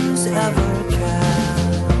shadows ever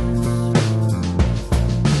cast.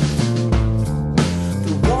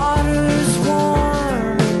 The water's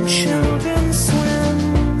warm and children swim.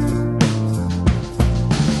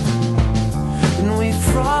 And we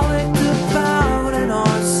frolicked about in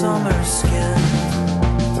our summer skin.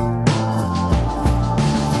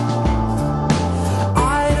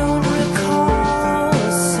 I don't recall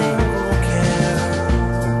a single care.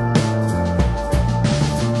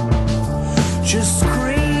 Just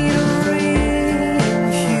greenery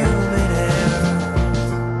and humid air.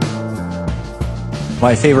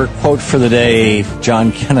 My favorite quote for the day,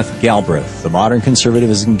 John Kenneth Galbraith. The modern conservative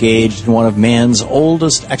is engaged in one of man's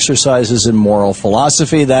oldest exercises in moral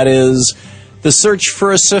philosophy. That is, the search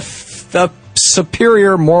for a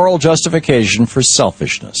superior moral justification for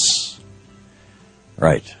selfishness.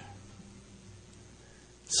 Right.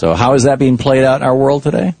 So how is that being played out in our world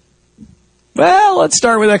today? Well, let's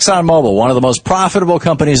start with ExxonMobil, one of the most profitable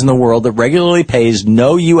companies in the world that regularly pays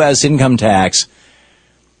no U.S. income tax.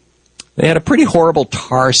 They had a pretty horrible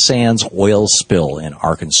tar sands oil spill in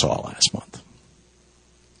Arkansas last month.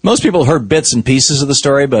 Most people heard bits and pieces of the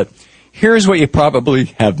story, but here's what you probably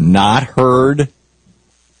have not heard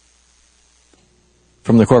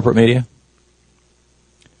from the corporate media.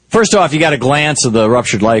 First off, you got a glance of the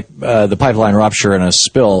the pipeline rupture and the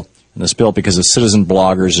spill because of citizen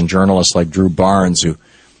bloggers and journalists like Drew Barnes, who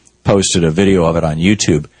posted a video of it on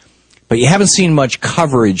YouTube. But you haven't seen much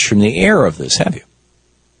coverage from the air of this, have you?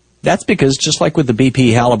 That's because, just like with the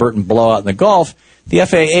BP Halliburton blowout in the Gulf, the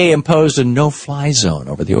FAA imposed a no-fly zone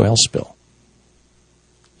over the oil spill.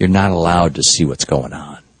 You're not allowed to see what's going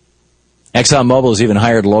on. ExxonMobil has even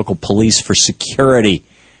hired local police for security,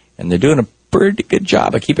 and they're doing a pretty good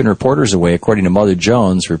job of keeping reporters away, according to Mother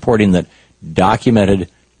Jones, reporting that documented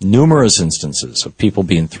numerous instances of people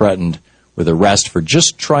being threatened with arrest for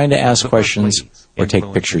just trying to ask questions or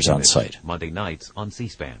take pictures on site. Monday nights on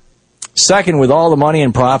C-SPAN. Second, with all the money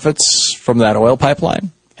and profits from that oil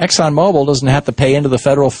pipeline, ExxonMobil doesn't have to pay into the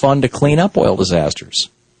federal fund to clean up oil disasters,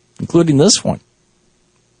 including this one.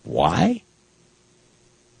 Why?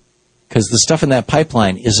 Because the stuff in that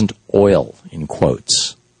pipeline isn't oil, in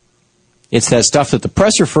quotes. It's that stuff that the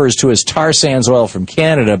press refers to as tar sands oil from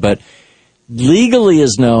Canada, but legally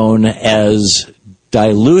is known as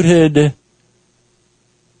diluted.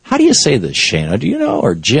 How do you say this, Shana? Do you know?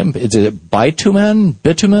 Or Jim? Is it bitumen?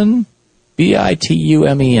 Bitumen?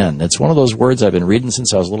 B-I-T-U-M-E-N. It's one of those words I've been reading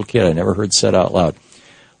since I was a little kid. I never heard said out loud.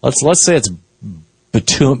 Let's say it's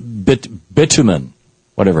bitumen,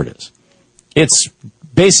 whatever it is. It's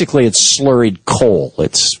basically it's slurried coal.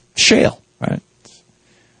 It's shale, right? It's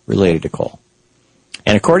related to coal.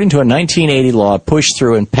 And according to a 1980 law pushed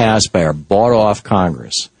through and passed by our bought-off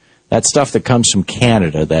Congress, that stuff that comes from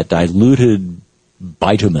Canada, that diluted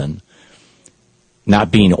bitumen, not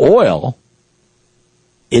being oil,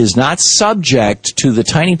 is not subject to the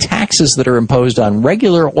tiny taxes that are imposed on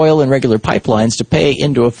regular oil and regular pipelines to pay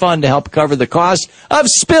into a fund to help cover the cost of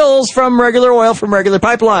spills from regular oil from regular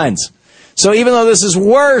pipelines. So even though this is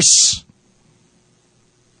worse,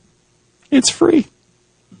 it's free.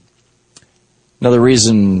 Another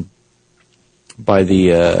reason by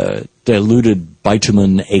the diluted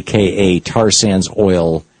bitumen, a.k.a. tar sands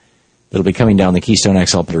oil, that'll be coming down the Keystone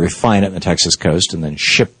XL to refine it on the Texas coast and then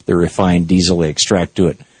ship the refined diesel they extract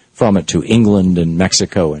from it to England and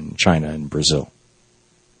Mexico and China and Brazil.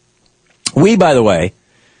 We, by the way,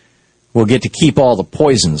 will get to keep all the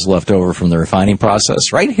poisons left over from the refining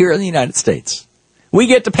process right here in the United States. We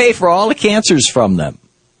get to pay for all the cancers from them.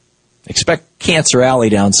 Expect Cancer Alley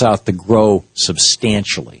down south to grow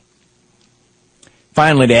substantially.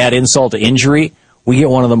 Finally, to add insult to injury, we get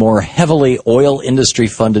one of the more heavily oil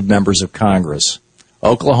industry-funded members of Congress,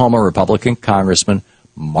 Oklahoma Republican Congressman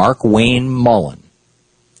Mark Wayne Mullen,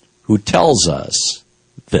 who tells us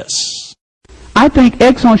this. I think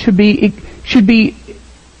Exxon should be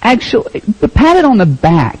actually patted on the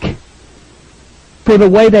back for the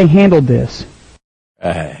way they handled this.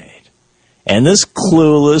 Right. And this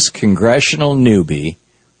clueless congressional newbie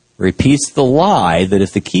repeats the lie that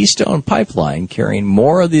if the Keystone Pipeline carrying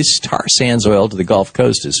more of this tar sands oil to the Gulf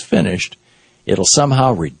Coast is finished, it'll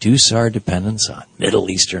somehow reduce our dependence on Middle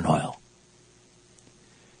Eastern oil.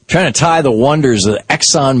 Trying to tie the wonders of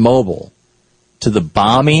ExxonMobil to the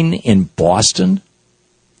bombing in Boston,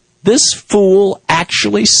 this fool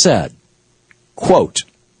actually said, quote,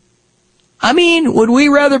 I mean, would we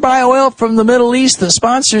rather buy oil from the Middle East that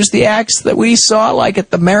sponsors the acts that we saw, like at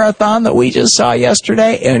the marathon that we just saw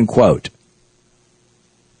yesterday? End quote.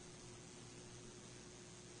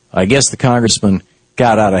 I guess the congressman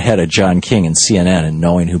got out ahead of John King and CNN in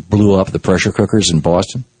knowing who blew up the pressure cookers in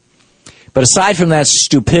Boston. But aside from that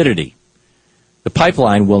stupidity, the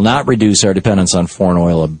pipeline will not reduce our dependence on foreign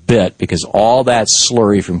oil a bit because all that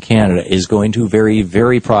slurry from Canada is going to very,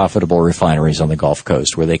 very profitable refineries on the Gulf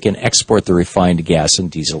Coast where they can export the refined gas and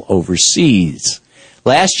diesel overseas.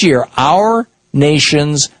 Last year, our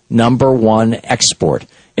nation's number one export,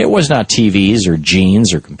 it was not TVs or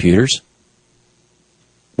jeans or computers.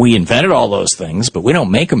 We invented all those things, but we don't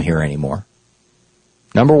make them here anymore.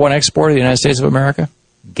 Number one export of the United States of America?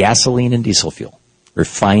 Gasoline and diesel fuel.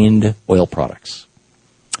 Refined oil products.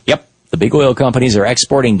 Yep, the big oil companies are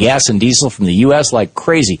exporting gas and diesel from the U.S. like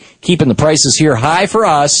crazy, keeping the prices here high for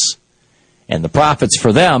us and the profits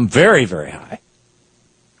for them very, very high.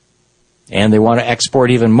 And they want to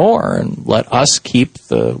export even more and let us keep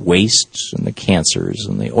the waste and the cancers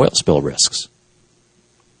and the oil spill risks.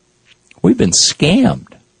 We've been scammed.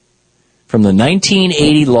 From the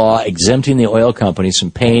 1980 law exempting the oil companies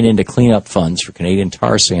from paying into cleanup funds for Canadian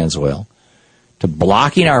tar sands oil, to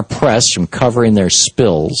blocking our press from covering their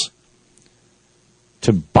spills,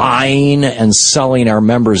 to buying and selling our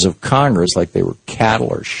members of Congress like they were cattle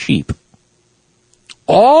or sheep.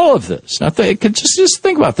 All of this. Now, just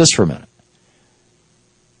think about this for a minute.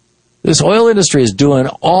 This oil industry is doing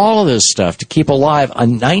all of this stuff to keep alive a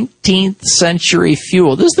 19th century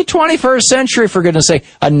fuel. This is the 21st century, for goodness sake.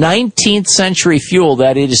 A 19th century fuel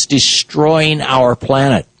that is destroying our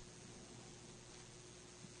planet.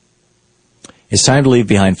 It's time to leave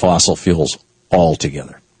behind fossil fuels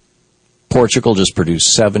altogether. Portugal just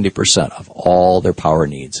produced 70% of all their power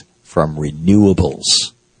needs from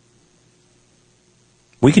renewables.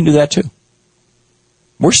 We can do that too.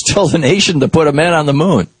 We're still the nation that put a man on the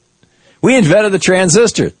moon. We invented the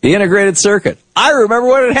transistor, the integrated circuit. I remember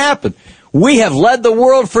when it happened. We have led the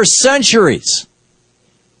world for centuries.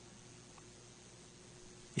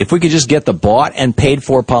 If we could just get the bought and paid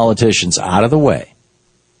for politicians out of the way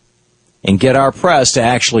and get our press to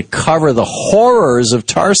actually cover the horrors of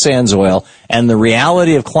tar sands oil and the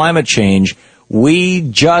reality of climate change, we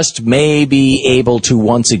just may be able to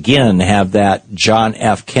once again have that John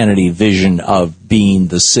F. Kennedy vision of being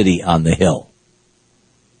the city on the hill.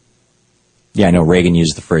 Yeah, I know Reagan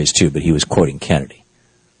used the phrase too, but he was quoting Kennedy.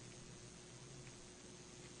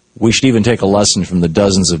 We should even take a lesson from the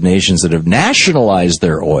dozens of nations that have nationalized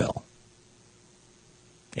their oil.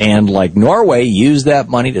 And like Norway, use that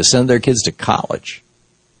money to send their kids to college.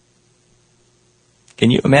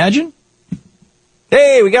 Can you imagine?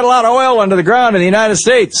 Hey, we got a lot of oil under the ground in the United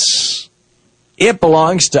States. It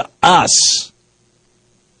belongs to us.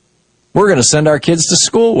 We're going to send our kids to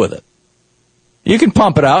school with it. You can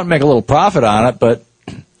pump it out and make a little profit on it, but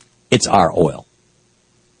it's our oil.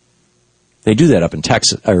 They do that up in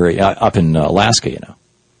Texas, or up in Alaska, you know.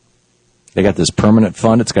 They got this permanent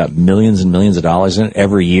fund. It's got millions and millions of dollars in it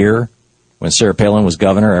every year. When Sarah Palin was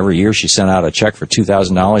governor, every year she sent out a check for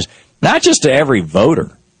 $2,000, not just to every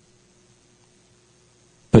voter,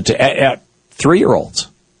 but to 3-year-olds,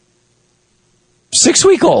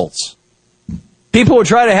 6-week-olds. People would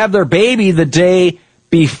try to have their baby the day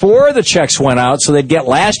before the checks went out so they'd get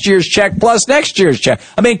last year's check plus next year's check.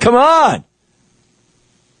 I mean, come on.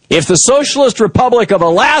 If the Socialist Republic of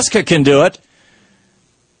Alaska can do it,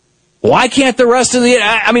 why can't the rest of the...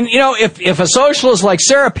 I mean, you know, if a socialist like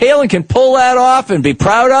Sarah Palin can pull that off and be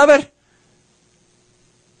proud of it,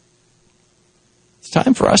 it's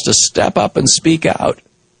time for us to step up and speak out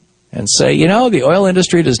and say, you know, the oil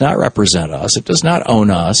industry does not represent us. It does not own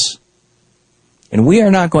us. And we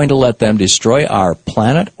are not going to let them destroy our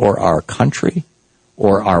planet or our country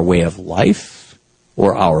or our way of life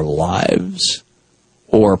or our lives,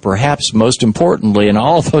 or perhaps most importantly, and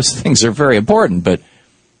all of those things are very important, but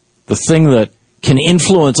the thing that can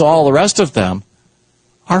influence all the rest of them,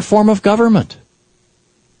 our form of government.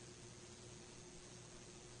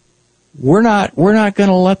 We're not going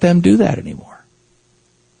to let them do that anymore.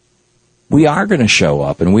 We are going to show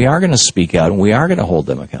up, and we are going to speak out, and we are going to hold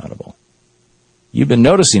them accountable. You've been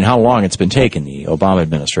noticing how long it's been taking the Obama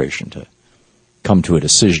administration to come to a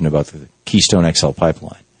decision about the Keystone XL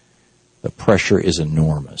pipeline. The pressure is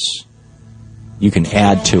enormous. You can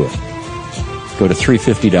add to it. Go to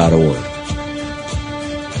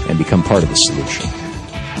 350.org and become part of the solution.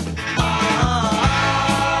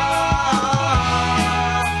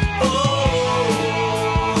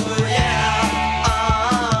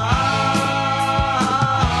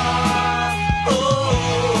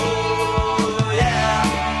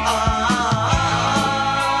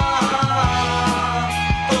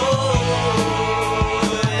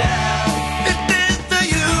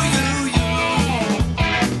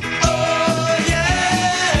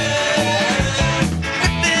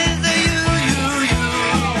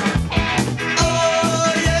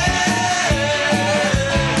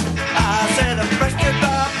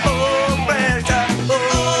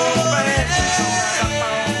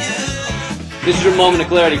 This is your moment of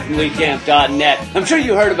clarity from LeeCamp.net. I'm sure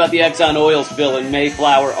you heard about the Exxon oil spill in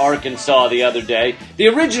Mayflower, Arkansas the other day. The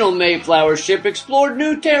original Mayflower ship explored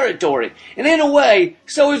new territory. And in a way,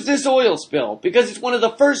 so is this oil spill, because it's one of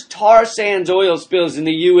the first tar sands oil spills in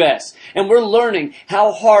the U.S. And we're learning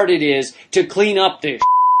how hard it is to clean up this.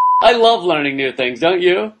 I love learning new things, don't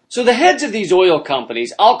you? So the heads of these oil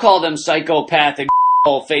companies, I'll call them psychopathic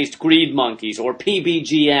faced greed monkeys, or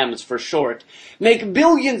PBGMs for short, make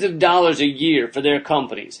billions of dollars a year for their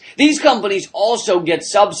companies. These companies also get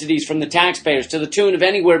subsidies from the taxpayers to the tune of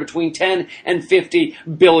anywhere between $10 and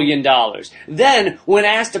 $50 billion. Then, when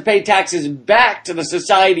asked to pay taxes back to the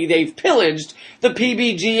society they've pillaged, the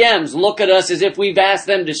PBGMs look at us as if we've asked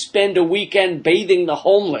them to spend a weekend bathing the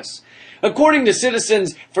homeless. According to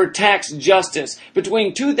Citizens for Tax Justice,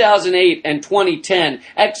 between 2008 and 2010,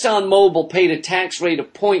 ExxonMobil paid a tax rate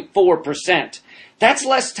of 0.4%. That's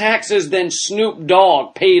less taxes than Snoop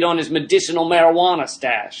Dogg paid on his medicinal marijuana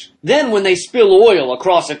stash. Then when they spill oil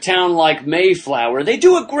across a town like Mayflower, they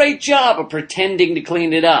do a great job of pretending to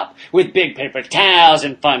clean it up. With big paper towels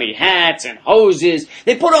and funny hats and hoses,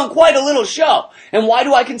 they put on quite a little show. And why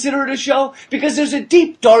do I consider it a show? Because there's a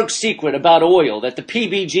deep, dark secret about oil that the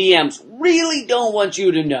PBGMs really don't want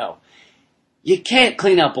you to know. You can't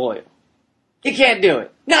clean up oil. You can't do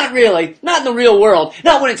it. Not really. Not in the real world.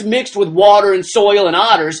 Not when it's mixed with water and soil and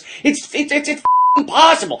otters. It's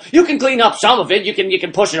impossible. You can clean up some of it. You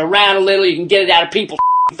can push it around a little. You can get it out of people's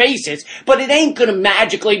faces. But it ain't gonna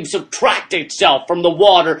magically subtract itself from the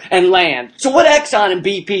water and land. So what Exxon and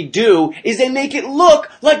BP do is they make it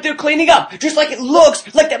look like they're cleaning up. Just like it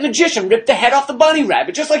looks like that magician ripped the head off the bunny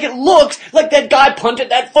rabbit. Just like it looks like that guy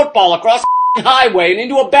punted that football across highway and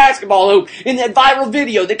into a basketball hoop in that viral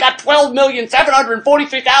video that got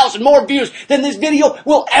 12,743,000 more views than this video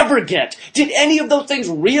will ever get. Did any of those things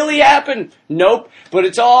really happen? Nope. But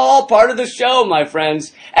it's all part of the show, my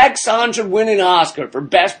friends. Exxon should win an Oscar for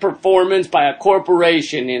best performance by a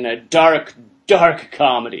corporation in a dark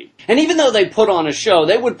comedy. And even though they put on a show,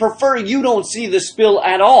 they would prefer you don't see the spill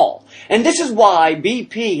at all. And this is why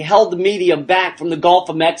BP held the media back from the Gulf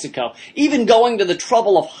of Mexico, even going to the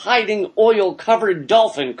trouble of hiding oil-covered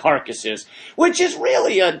dolphin carcasses, which is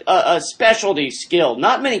really a specialty skill.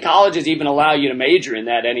 Not many colleges even allow you to major in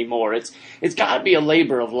that anymore. It's got to be a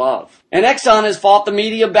labor of love. And Exxon has fought the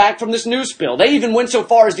media back from this new spill. They even went so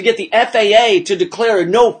far as to get the FAA to declare a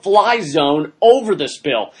no-fly zone over the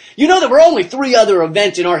spill. You know, there were only 3 other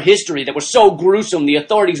events in our history that were so gruesome the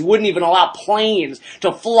authorities wouldn't even allow planes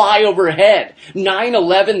to fly overhead.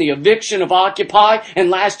 9/11, the eviction of Occupy, and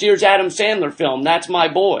last year's Adam Sandler film, That's My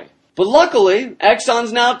Boy. But luckily,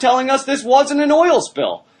 Exxon's now telling us this wasn't an oil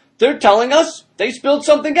spill. They're telling us they spilled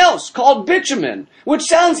something else called bitumen, which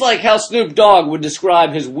sounds like how Snoop Dogg would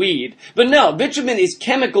describe his weed. But no, bitumen is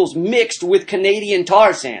chemicals mixed with Canadian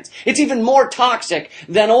tar sands. It's even more toxic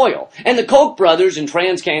than oil. And the Koch brothers and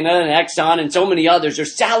TransCanada and Exxon and so many others are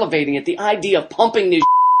salivating at the idea of pumping this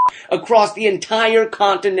across the entire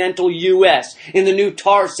continental U.S. in the new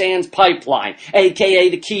tar sands pipeline, a.k.a.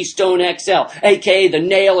 the Keystone XL, a.k.a. the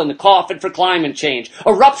nail in the coffin for climate change.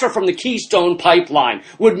 A rupture from the Keystone pipeline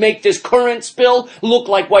would make this current spill look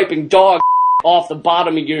like wiping dog off the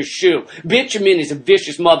bottom of your shoe. Bitumen is a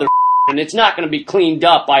vicious mother. and it's not going to be cleaned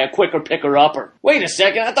up by a quicker picker-upper. Wait a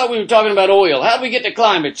second, I thought we were talking about oil. How'd we get to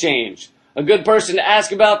climate change? A good person to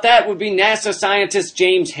ask about that would be NASA scientist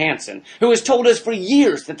James Hansen, who has told us for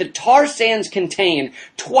years that the tar sands contain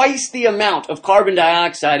twice the amount of carbon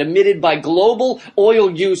dioxide emitted by global oil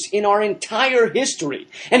use in our entire history.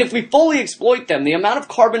 And if we fully exploit them, the amount of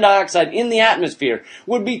carbon dioxide in the atmosphere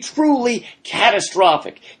would be truly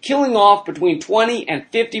catastrophic, killing off between 20 and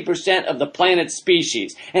 50% of the planet's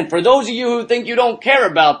species. And for those of you who think you don't care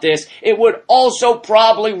about this, it would also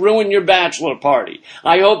probably ruin your bachelor party.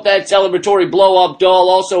 I hope that celebratory blow-up doll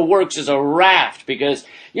also works as a raft, because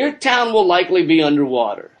your town will likely be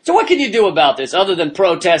underwater. So what can you do about this other than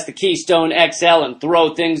protest the Keystone XL and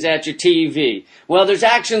throw things at your TV? Well, there's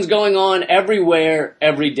actions going on everywhere,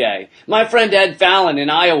 every day. My friend Ed Fallon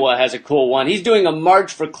in Iowa has a cool one. He's doing a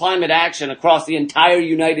march for climate action across the entire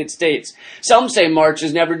United States. Some say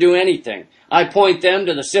marches never do anything. I point them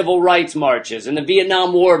to the civil rights marches and the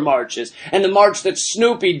Vietnam War marches and the march that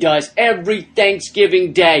Snoopy does every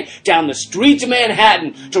Thanksgiving Day down the streets of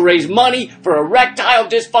Manhattan to raise money for erectile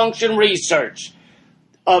dysfunction research.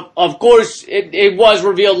 Of course, it was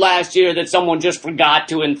revealed last year that someone just forgot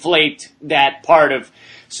to inflate that part of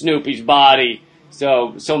Snoopy's body.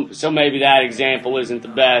 So maybe that example isn't the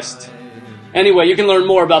best. Anyway, you can learn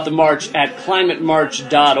more about the march at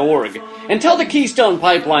climatemarch.org. And tell the Keystone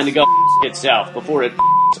Pipeline to go itself before it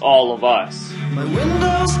all of us. My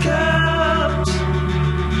window's kept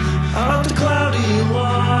out the cloudy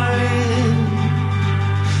line,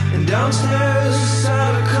 and downstairs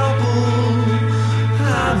sat a couple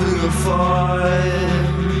having a fight.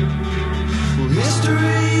 Well, history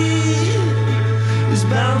is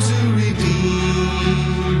bound to repeat.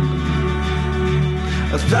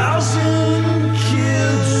 1,000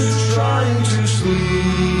 kids trying to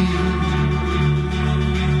sleep.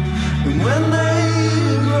 And when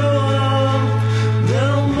they grow up,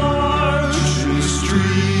 they'll march in the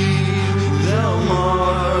street. They'll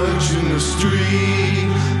march in the street.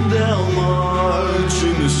 They'll march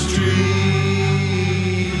in the street.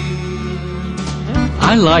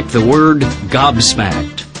 I like the word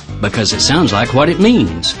gobsmacked because it sounds like what it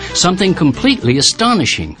means. Something completely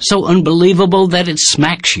astonishing, so unbelievable that it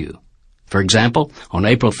smacks you. For example, on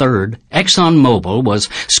April 3rd, ExxonMobil was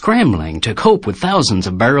scrambling to cope with thousands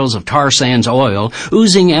of barrels of tar sands oil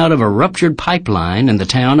oozing out of a ruptured pipeline in the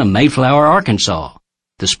town of Mayflower, Arkansas.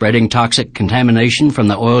 The spreading toxic contamination from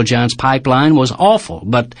the oil giant's pipeline was awful,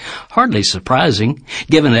 but hardly surprising,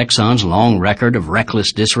 given Exxon's long record of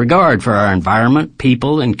reckless disregard for our environment,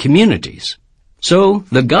 people, and communities. So,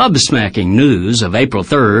 the gobsmacking news of April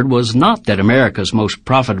 3rd was not that America's most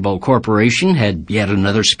profitable corporation had yet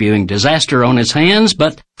another spewing disaster on its hands,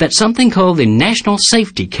 but that something called the National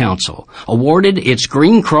Safety Council awarded its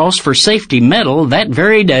Green Cross for Safety medal that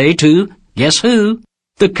very day to, guess who?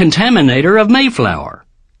 The contaminator of Mayflower.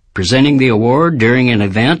 Presenting the award during an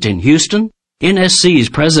event in Houston, NSC's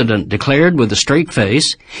president declared with a straight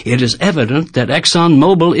face, "It is evident that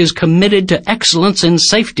ExxonMobil is committed to excellence in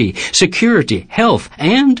safety, security, health,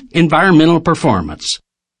 and environmental performance."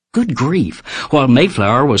 Good grief! While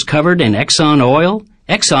Mayflower was covered in Exxon oil,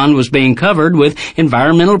 Exxon was being covered with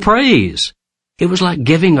environmental praise. It was like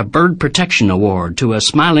giving a bird protection award to a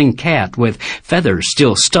smiling cat with feathers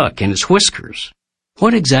still stuck in its whiskers.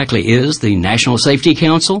 What exactly is the National Safety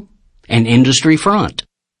Council? An industry front.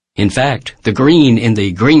 In fact, the green in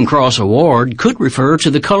the Green Cross Award could refer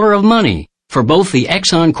to the color of money, for both the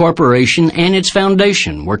Exxon Corporation and its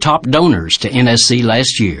foundation were top donors to NSC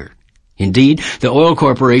last year. Indeed, the oil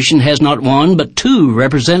corporation has not one but two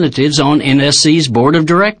representatives on NSC's board of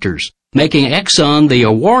directors, making Exxon the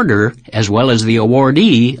awarder as well as the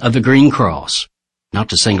awardee of the Green Cross. Not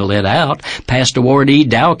to single it out, past awardee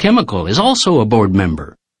Dow Chemical is also a board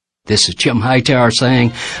member. This is Jim Hightower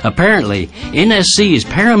saying, apparently, NSC's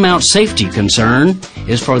paramount safety concern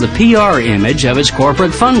is for the PR image of its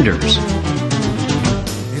corporate funders.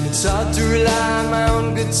 And it's hard to rely on my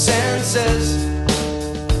own good senses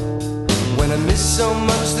when I miss so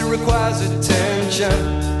much that requires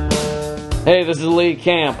attention. Hey, this is Lee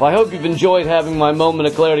Camp. I hope you've enjoyed having my Moment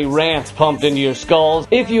of Clarity rants pumped into your skulls.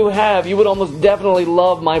 If you have, you would almost definitely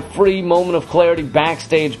love my free Moment of Clarity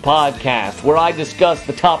Backstage podcast, where I discuss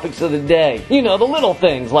the topics of the day. You know, the little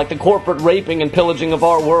things, like the corporate raping and pillaging of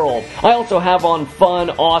our world. I also have on fun,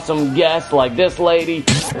 awesome guests like this lady.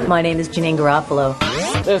 My name is Janine Garofalo.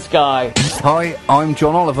 This guy. Hi, I'm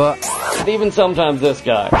John Oliver. And even sometimes this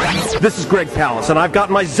guy. This is Greg Pallas, and I've got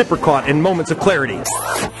my zipper caught in Moments of Clarity.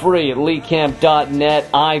 Free at Lee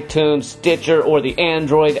LeeCamp.net, iTunes, Stitcher, or the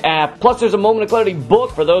Android app. Plus, there's a Moment of Clarity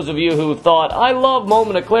book for those of you who thought, I love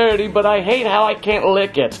Moment of Clarity, but I hate how I can't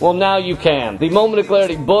lick it. Well, now you can. The Moment of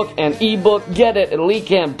Clarity book and ebook, get it at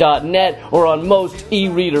LeeCamp.net or on most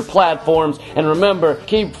e-reader platforms. And remember,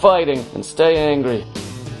 keep fighting and stay angry. You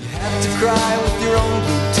have to cry with your own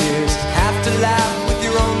blue tears, have to laugh with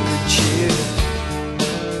your own blue cheer.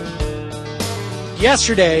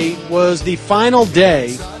 Yesterday was the final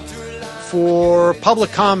day for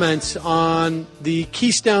public comments on the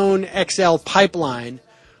Keystone XL pipeline.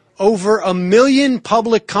 Over 1 million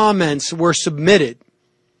public comments were submitted.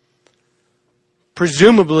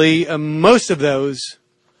 Presumably, most of those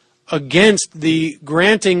against the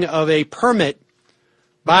granting of a permit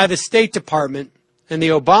by the State Department and the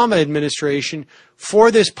Obama administration for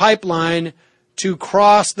this pipeline to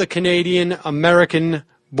cross the Canadian-American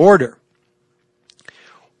border.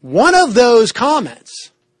 One of those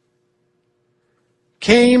comments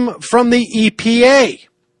came from the EPA,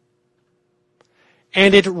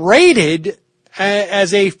 and it rated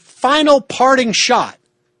as a final parting shot.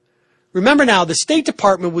 Remember now, the State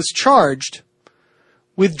Department was charged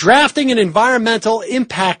with drafting an environmental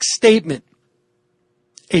impact statement,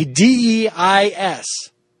 a DEIS,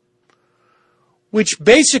 which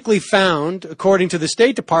basically found, according to the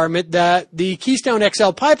State Department, that the Keystone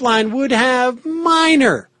XL pipeline would have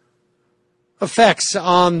minor effects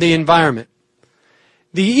on the environment.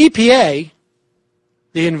 The EPA,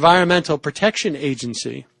 the Environmental Protection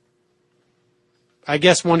Agency, I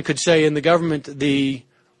guess one could say in the government, the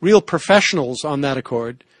real professionals on that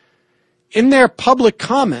accord, in their public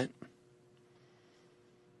comment,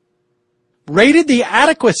 rated the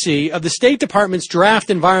adequacy of the State Department's draft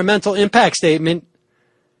environmental impact statement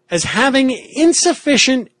as having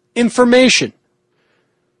insufficient information.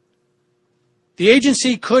 The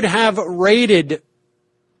agency could have rated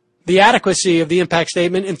the adequacy of the impact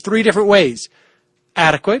statement in 3 different ways: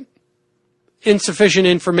 adequate, insufficient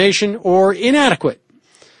information, or inadequate.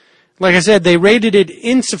 Like I said, they rated it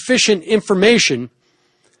insufficient information.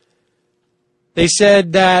 They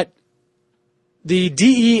said that the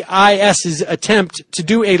DEIS's attempt to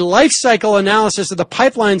do a life cycle analysis of the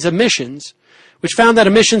pipeline's emissions, which found that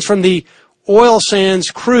emissions from the oil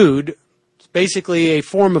sands crude, basically a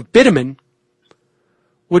form of bitumen,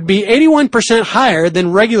 would be 81% higher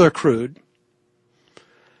than regular crude.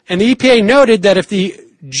 And the EPA noted that if the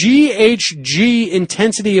GHG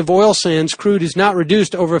intensity of oil sands crude is not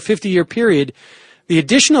reduced over a 50-year period, the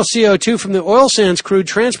additional CO2 from the oil sands crude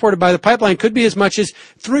transported by the pipeline could be as much as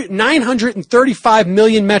 935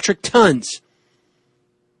 million metric tons.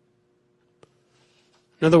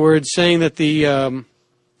 In other words, saying that the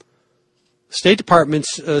State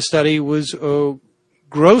Department's study was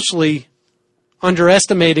grossly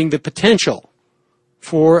underestimating the potential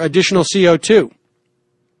for additional CO2.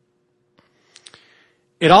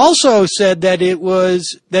 It also said that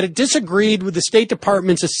it disagreed with the State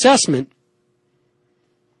Department's assessment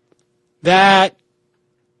that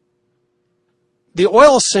the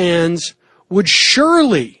oil sands would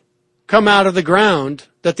surely come out of the ground,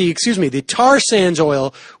 that the tar sands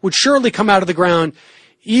oil would surely come out of the ground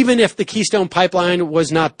even if the Keystone Pipeline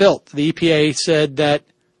was not built. The EPA said that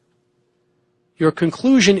your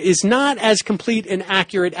conclusion is not as complete and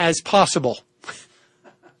accurate as possible.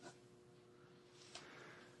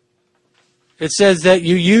 It says that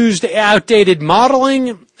you used outdated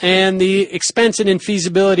modeling, and the expense and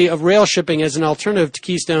infeasibility of rail shipping as an alternative to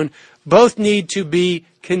Keystone both need to be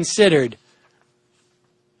considered.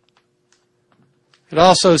 It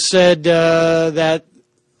also said that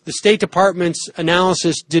the State Department's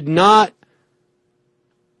analysis did not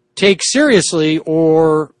take seriously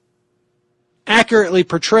or accurately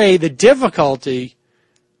portray the difficulty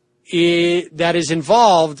that is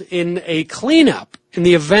involved in a cleanup in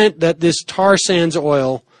the event that this tar sands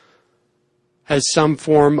oil has some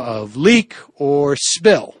form of leak or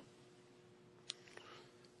spill.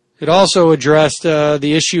 It also addressed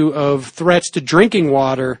the issue of threats to drinking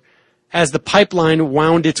water as the pipeline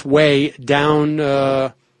wound its way down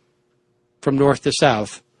from north to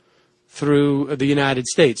south through the United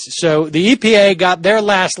States. So the EPA got their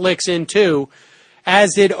last licks in too,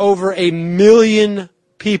 as did over 1 million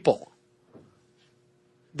people.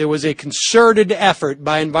 There was a concerted effort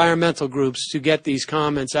by environmental groups to get these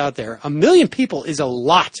comments out there. 1 million people is a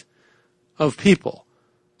lot of people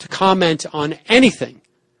to comment on anything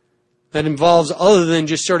that involves other than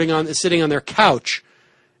just sitting on their couch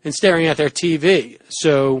and staring at their TV.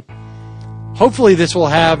 So hopefully this will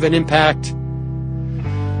have an impact.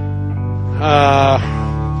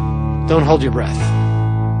 Don't hold your breath.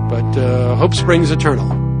 But hope springs eternal.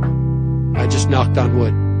 I just knocked on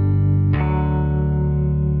wood.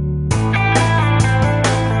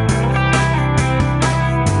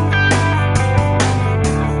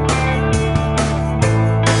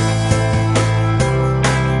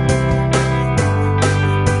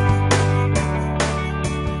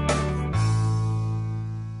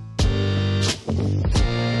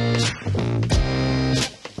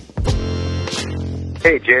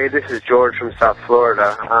 Jay. This is George from South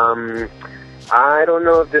Florida. I don't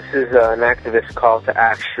know if this is an activist call to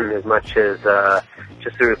action as much as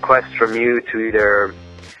just a request from you to either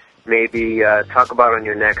maybe talk about on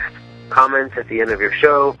your next comments at the end of your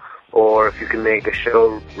show, or if you can make a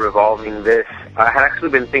show revolving this. I had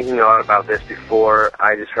actually been thinking a lot about this before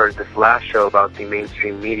I just heard this last show about the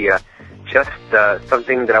mainstream media. Just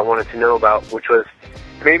something that I wanted to know about, which was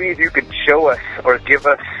maybe if you could show us or give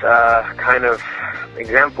us kind of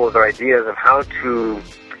examples or ideas of how to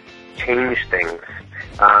change things.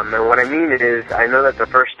 And what I mean is, I know that the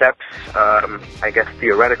first steps, I guess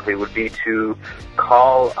theoretically, would be to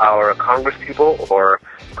call our congresspeople or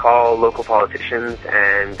call local politicians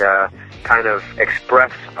and kind of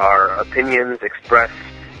express our opinions, express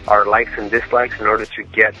our likes and dislikes in order to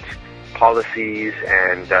get policies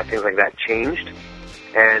and things like that changed.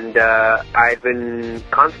 And I've been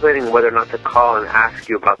contemplating whether or not to call and ask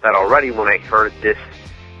you about that already when I heard this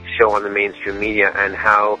show on the mainstream media, and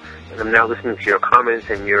how I'm now listening to your comments,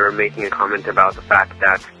 and you're making a comment about the fact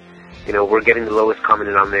that, you know, we're getting the lowest common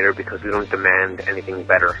denominator because we don't demand anything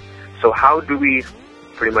better. So how do we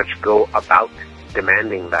pretty much go about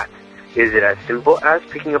demanding that? Is it as simple as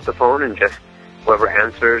picking up the phone and just whoever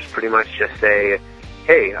answers pretty much just say,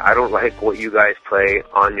 hey, I don't like what you guys play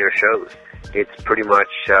on your shows? It's pretty much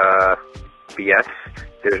BS.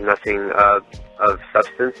 There's nothing of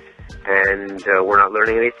substance, and we're not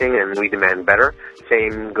learning anything, and we demand better.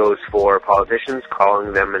 Same goes for politicians,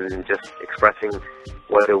 calling them and just expressing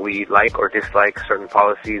whether we like or dislike certain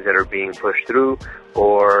policies that are being pushed through,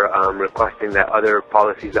 or requesting that other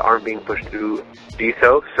policies that aren't being pushed through be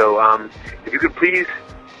so. So if you could please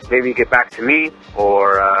maybe get back to me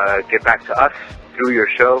or get back to us through your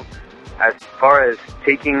show as far as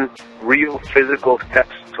taking real physical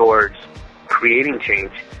steps towards creating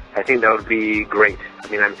change, I think that would be great. I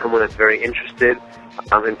mean, I'm someone that's very interested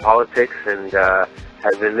in politics and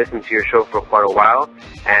has been listening to your show for quite a while.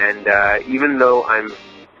 And even though I'm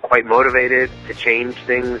quite motivated to change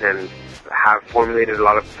things and have formulated a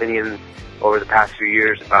lot of opinions over the past few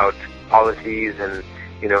years about policies and,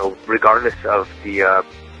 you know, regardless of the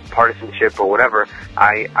partisanship or whatever,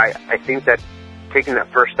 I think that taking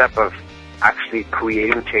that first step of actually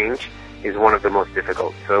creating change is one of the most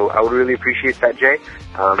difficult. So I would really appreciate that, Jay.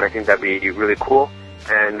 I think that'd be really cool,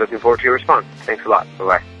 and looking forward to your response. Thanks a lot.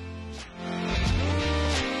 Bye-bye.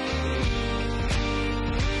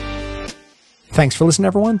 Thanks for listening,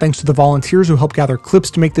 everyone. Thanks to the volunteers who helped gather clips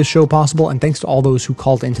to make this show possible, and thanks to all those who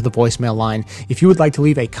called into the voicemail line. If you would like to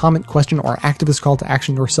leave a comment, question, or activist call to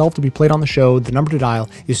action yourself to be played on the show, the number to dial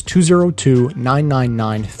is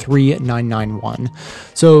 202-999-3991.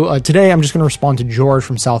 So today I'm just going to respond to George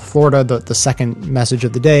from South Florida, the second message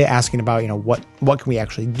of the day, asking about, you know, what can we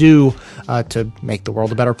actually do to make the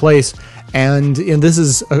world a better place. And this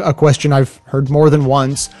is a question I've heard more than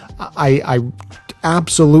once. I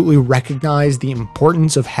absolutely recognize the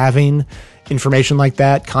importance of having information like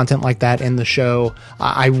that, content like that in the show.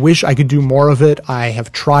 I wish I could do more of it. I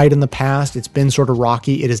have tried in the past. It's been sort of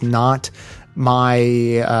rocky. It is not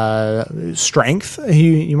my strength,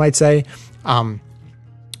 you might say.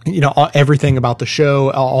 You know, everything about the show,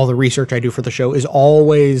 all the research I do for the show is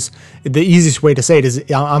always, the easiest way to say it is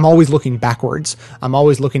I'm always looking backwards. I'm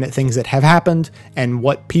always looking at things that have happened and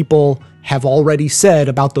what people have already said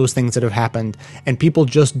about those things that have happened. And people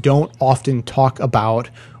just don't often talk about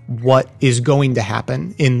what is going to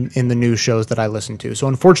happen in the news shows that I listen to. So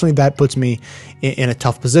unfortunately, that puts me in a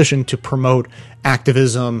tough position to promote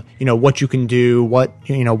activism, you know, what you can do, what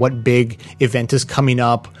big event is coming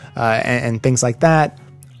up, and things like that.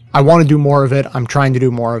 I want to do more of it. I'm trying to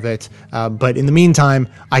do more of it. But in the meantime,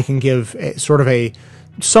 I can give sort of a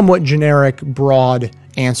somewhat generic, broad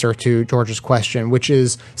answer to George's question, which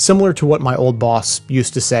is similar to what my old boss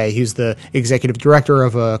used to say. He's the executive director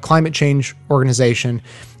of a climate change organization.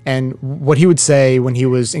 And what he would say when he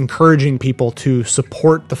was encouraging people to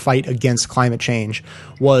support the fight against climate change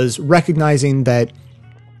was recognizing that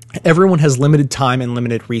everyone has limited time and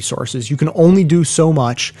limited resources. You can only do so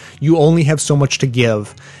much. You only have so much to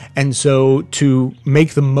give. And so to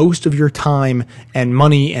make the most of your time and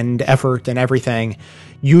money and effort and everything,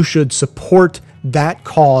 you should support that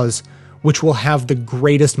cause, which will have the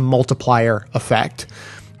greatest multiplier effect.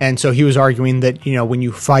 And so he was arguing that, you know, when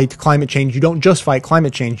you fight climate change, you don't just fight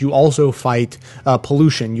climate change, you also fight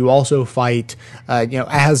pollution, you also fight,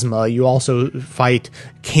 asthma, you also fight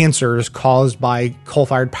cancers caused by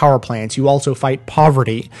coal-fired power plants, you also fight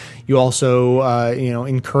poverty, you also,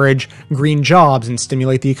 encourage green jobs and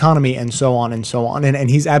stimulate the economy, and so on and so on. And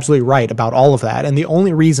he's absolutely right about all of that. And the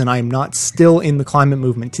only reason I am not still in the climate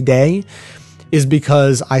movement today is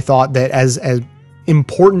because I thought that as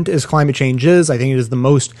important as climate change is, I think it is the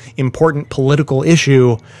most important political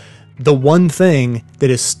issue. The one thing that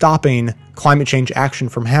is stopping climate change action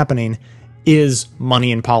from happening is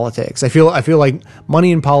money in politics. I feel like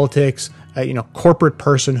money in politics, corporate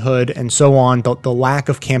personhood and so on, the lack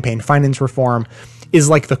of campaign finance reform is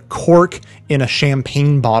like the cork in a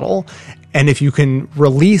champagne bottle. And if you can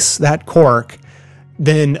release that cork,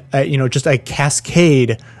 then, just a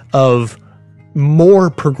cascade of more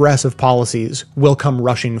progressive policies will come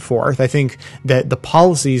rushing forth. I think that the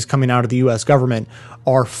policies coming out of the U.S. government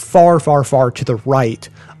are far, far, far to the right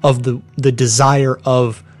of the desire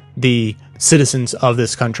of the citizens of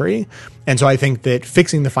this country. And so I think that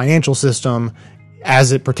fixing the financial system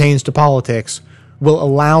as it pertains to politics will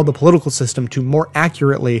allow the political system to more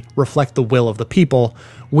accurately reflect the will of the people,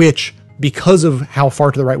 which, because of how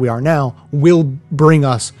far to the right we are now, will bring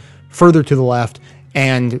us further to the left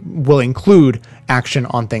and will include action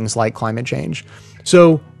on things like climate change.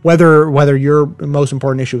 So whether your most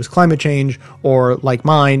important issue is climate change or, like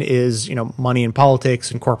mine, is money in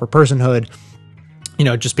politics and corporate personhood,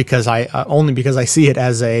 just because only because I see it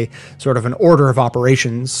as a sort of an order of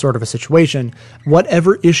operations sort of a situation,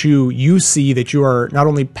 whatever issue you see that you are not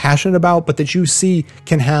only passionate about, but that you see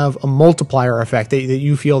can have a multiplier effect, that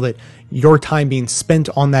you feel that your time being spent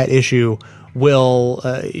on that issue will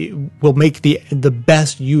make the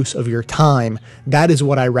best use of your time. That is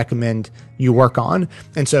what I recommend you work on.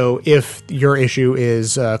 And so if your issue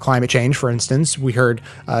is climate change, for instance, we heard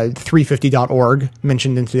 350.org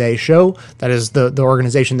mentioned in today's show. That is the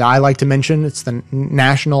organization that I like to mention. It's the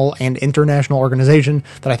national and international organization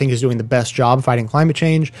that I think is doing the best job fighting climate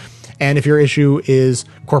change. And if your issue is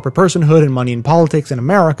corporate personhood and money in politics in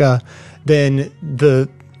America, then the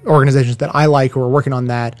organizations that I like who are working on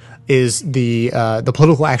that is the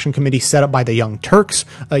Political Action Committee set up by the Young Turks,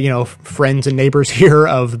 friends and neighbors here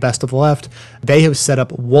of the Best of the Left. They have set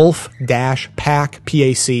up Wolf-PAC,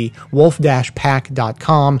 P-A-C,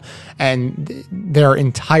 wolf-pac.com, and their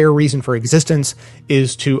entire reason for existence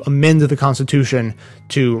is to amend the Constitution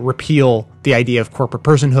to repeal the idea of corporate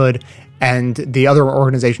personhood. And the other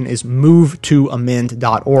organization is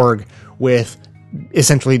movetoamend.org with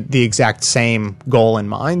essentially the exact same goal in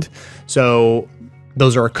mind. So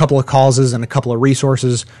those are a couple of causes and a couple of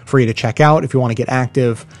resources for you to check out if you want to get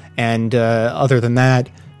active. And other than that,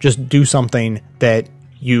 just do something that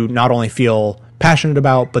you not only feel passionate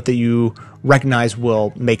about, but that you recognize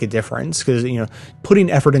will make a difference. Because putting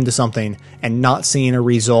effort into something and not seeing a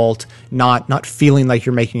result, not feeling like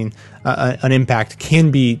you're making an impact can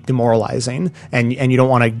be demoralizing, and you don't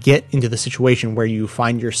want to get into the situation where you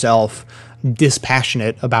find yourself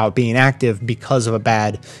dispassionate about being active because of a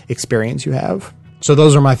bad experience you have. So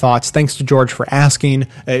those are my thoughts. Thanks to George for asking.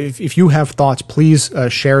 If you have thoughts, please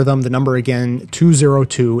share them. The number again,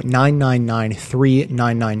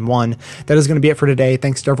 202-999-3991. That is going to be it for today.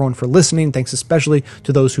 Thanks to everyone for listening. Thanks especially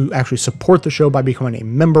to those who actually support the show by becoming a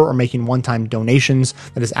member or making one-time donations.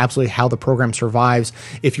 That is absolutely how the program survives.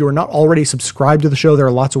 If you are not already subscribed to the show, there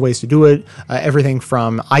are lots of ways to do it. Everything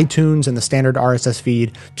from iTunes and the standard RSS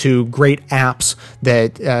feed to great apps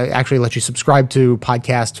that actually let you subscribe to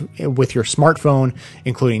podcasts with your smartphone,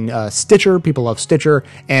 including Stitcher. People love Stitcher.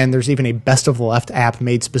 And there's even a Best of the Left app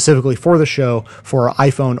made specifically for the show for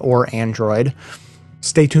iPhone or Android.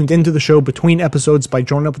 Stay tuned into the show between episodes by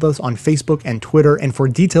joining up with us on Facebook and Twitter. And for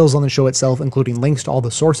details on the show itself, including links to all the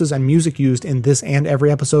sources and music used in this and every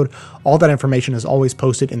episode, all that information is always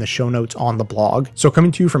posted in the show notes on the blog. So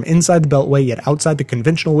coming to you from inside the Beltway, yet outside the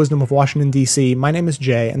conventional wisdom of Washington, D.C., my name is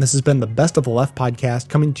Jay, and this has been the Best of the Left podcast,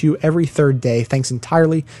 coming to you every third day, thanks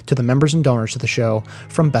entirely to the members and donors to the show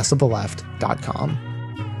from bestoftheleft.com.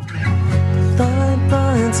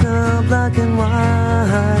 Lines now black and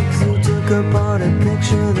white, 'cause you took apart a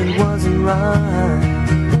picture that wasn't right.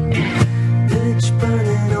 Pitch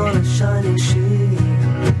burning on a shining sheet,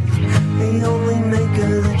 the only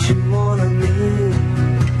maker that you wanna meet.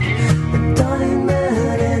 A dying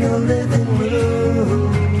man in a living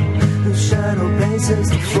room, whose shadow bases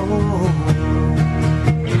the floor.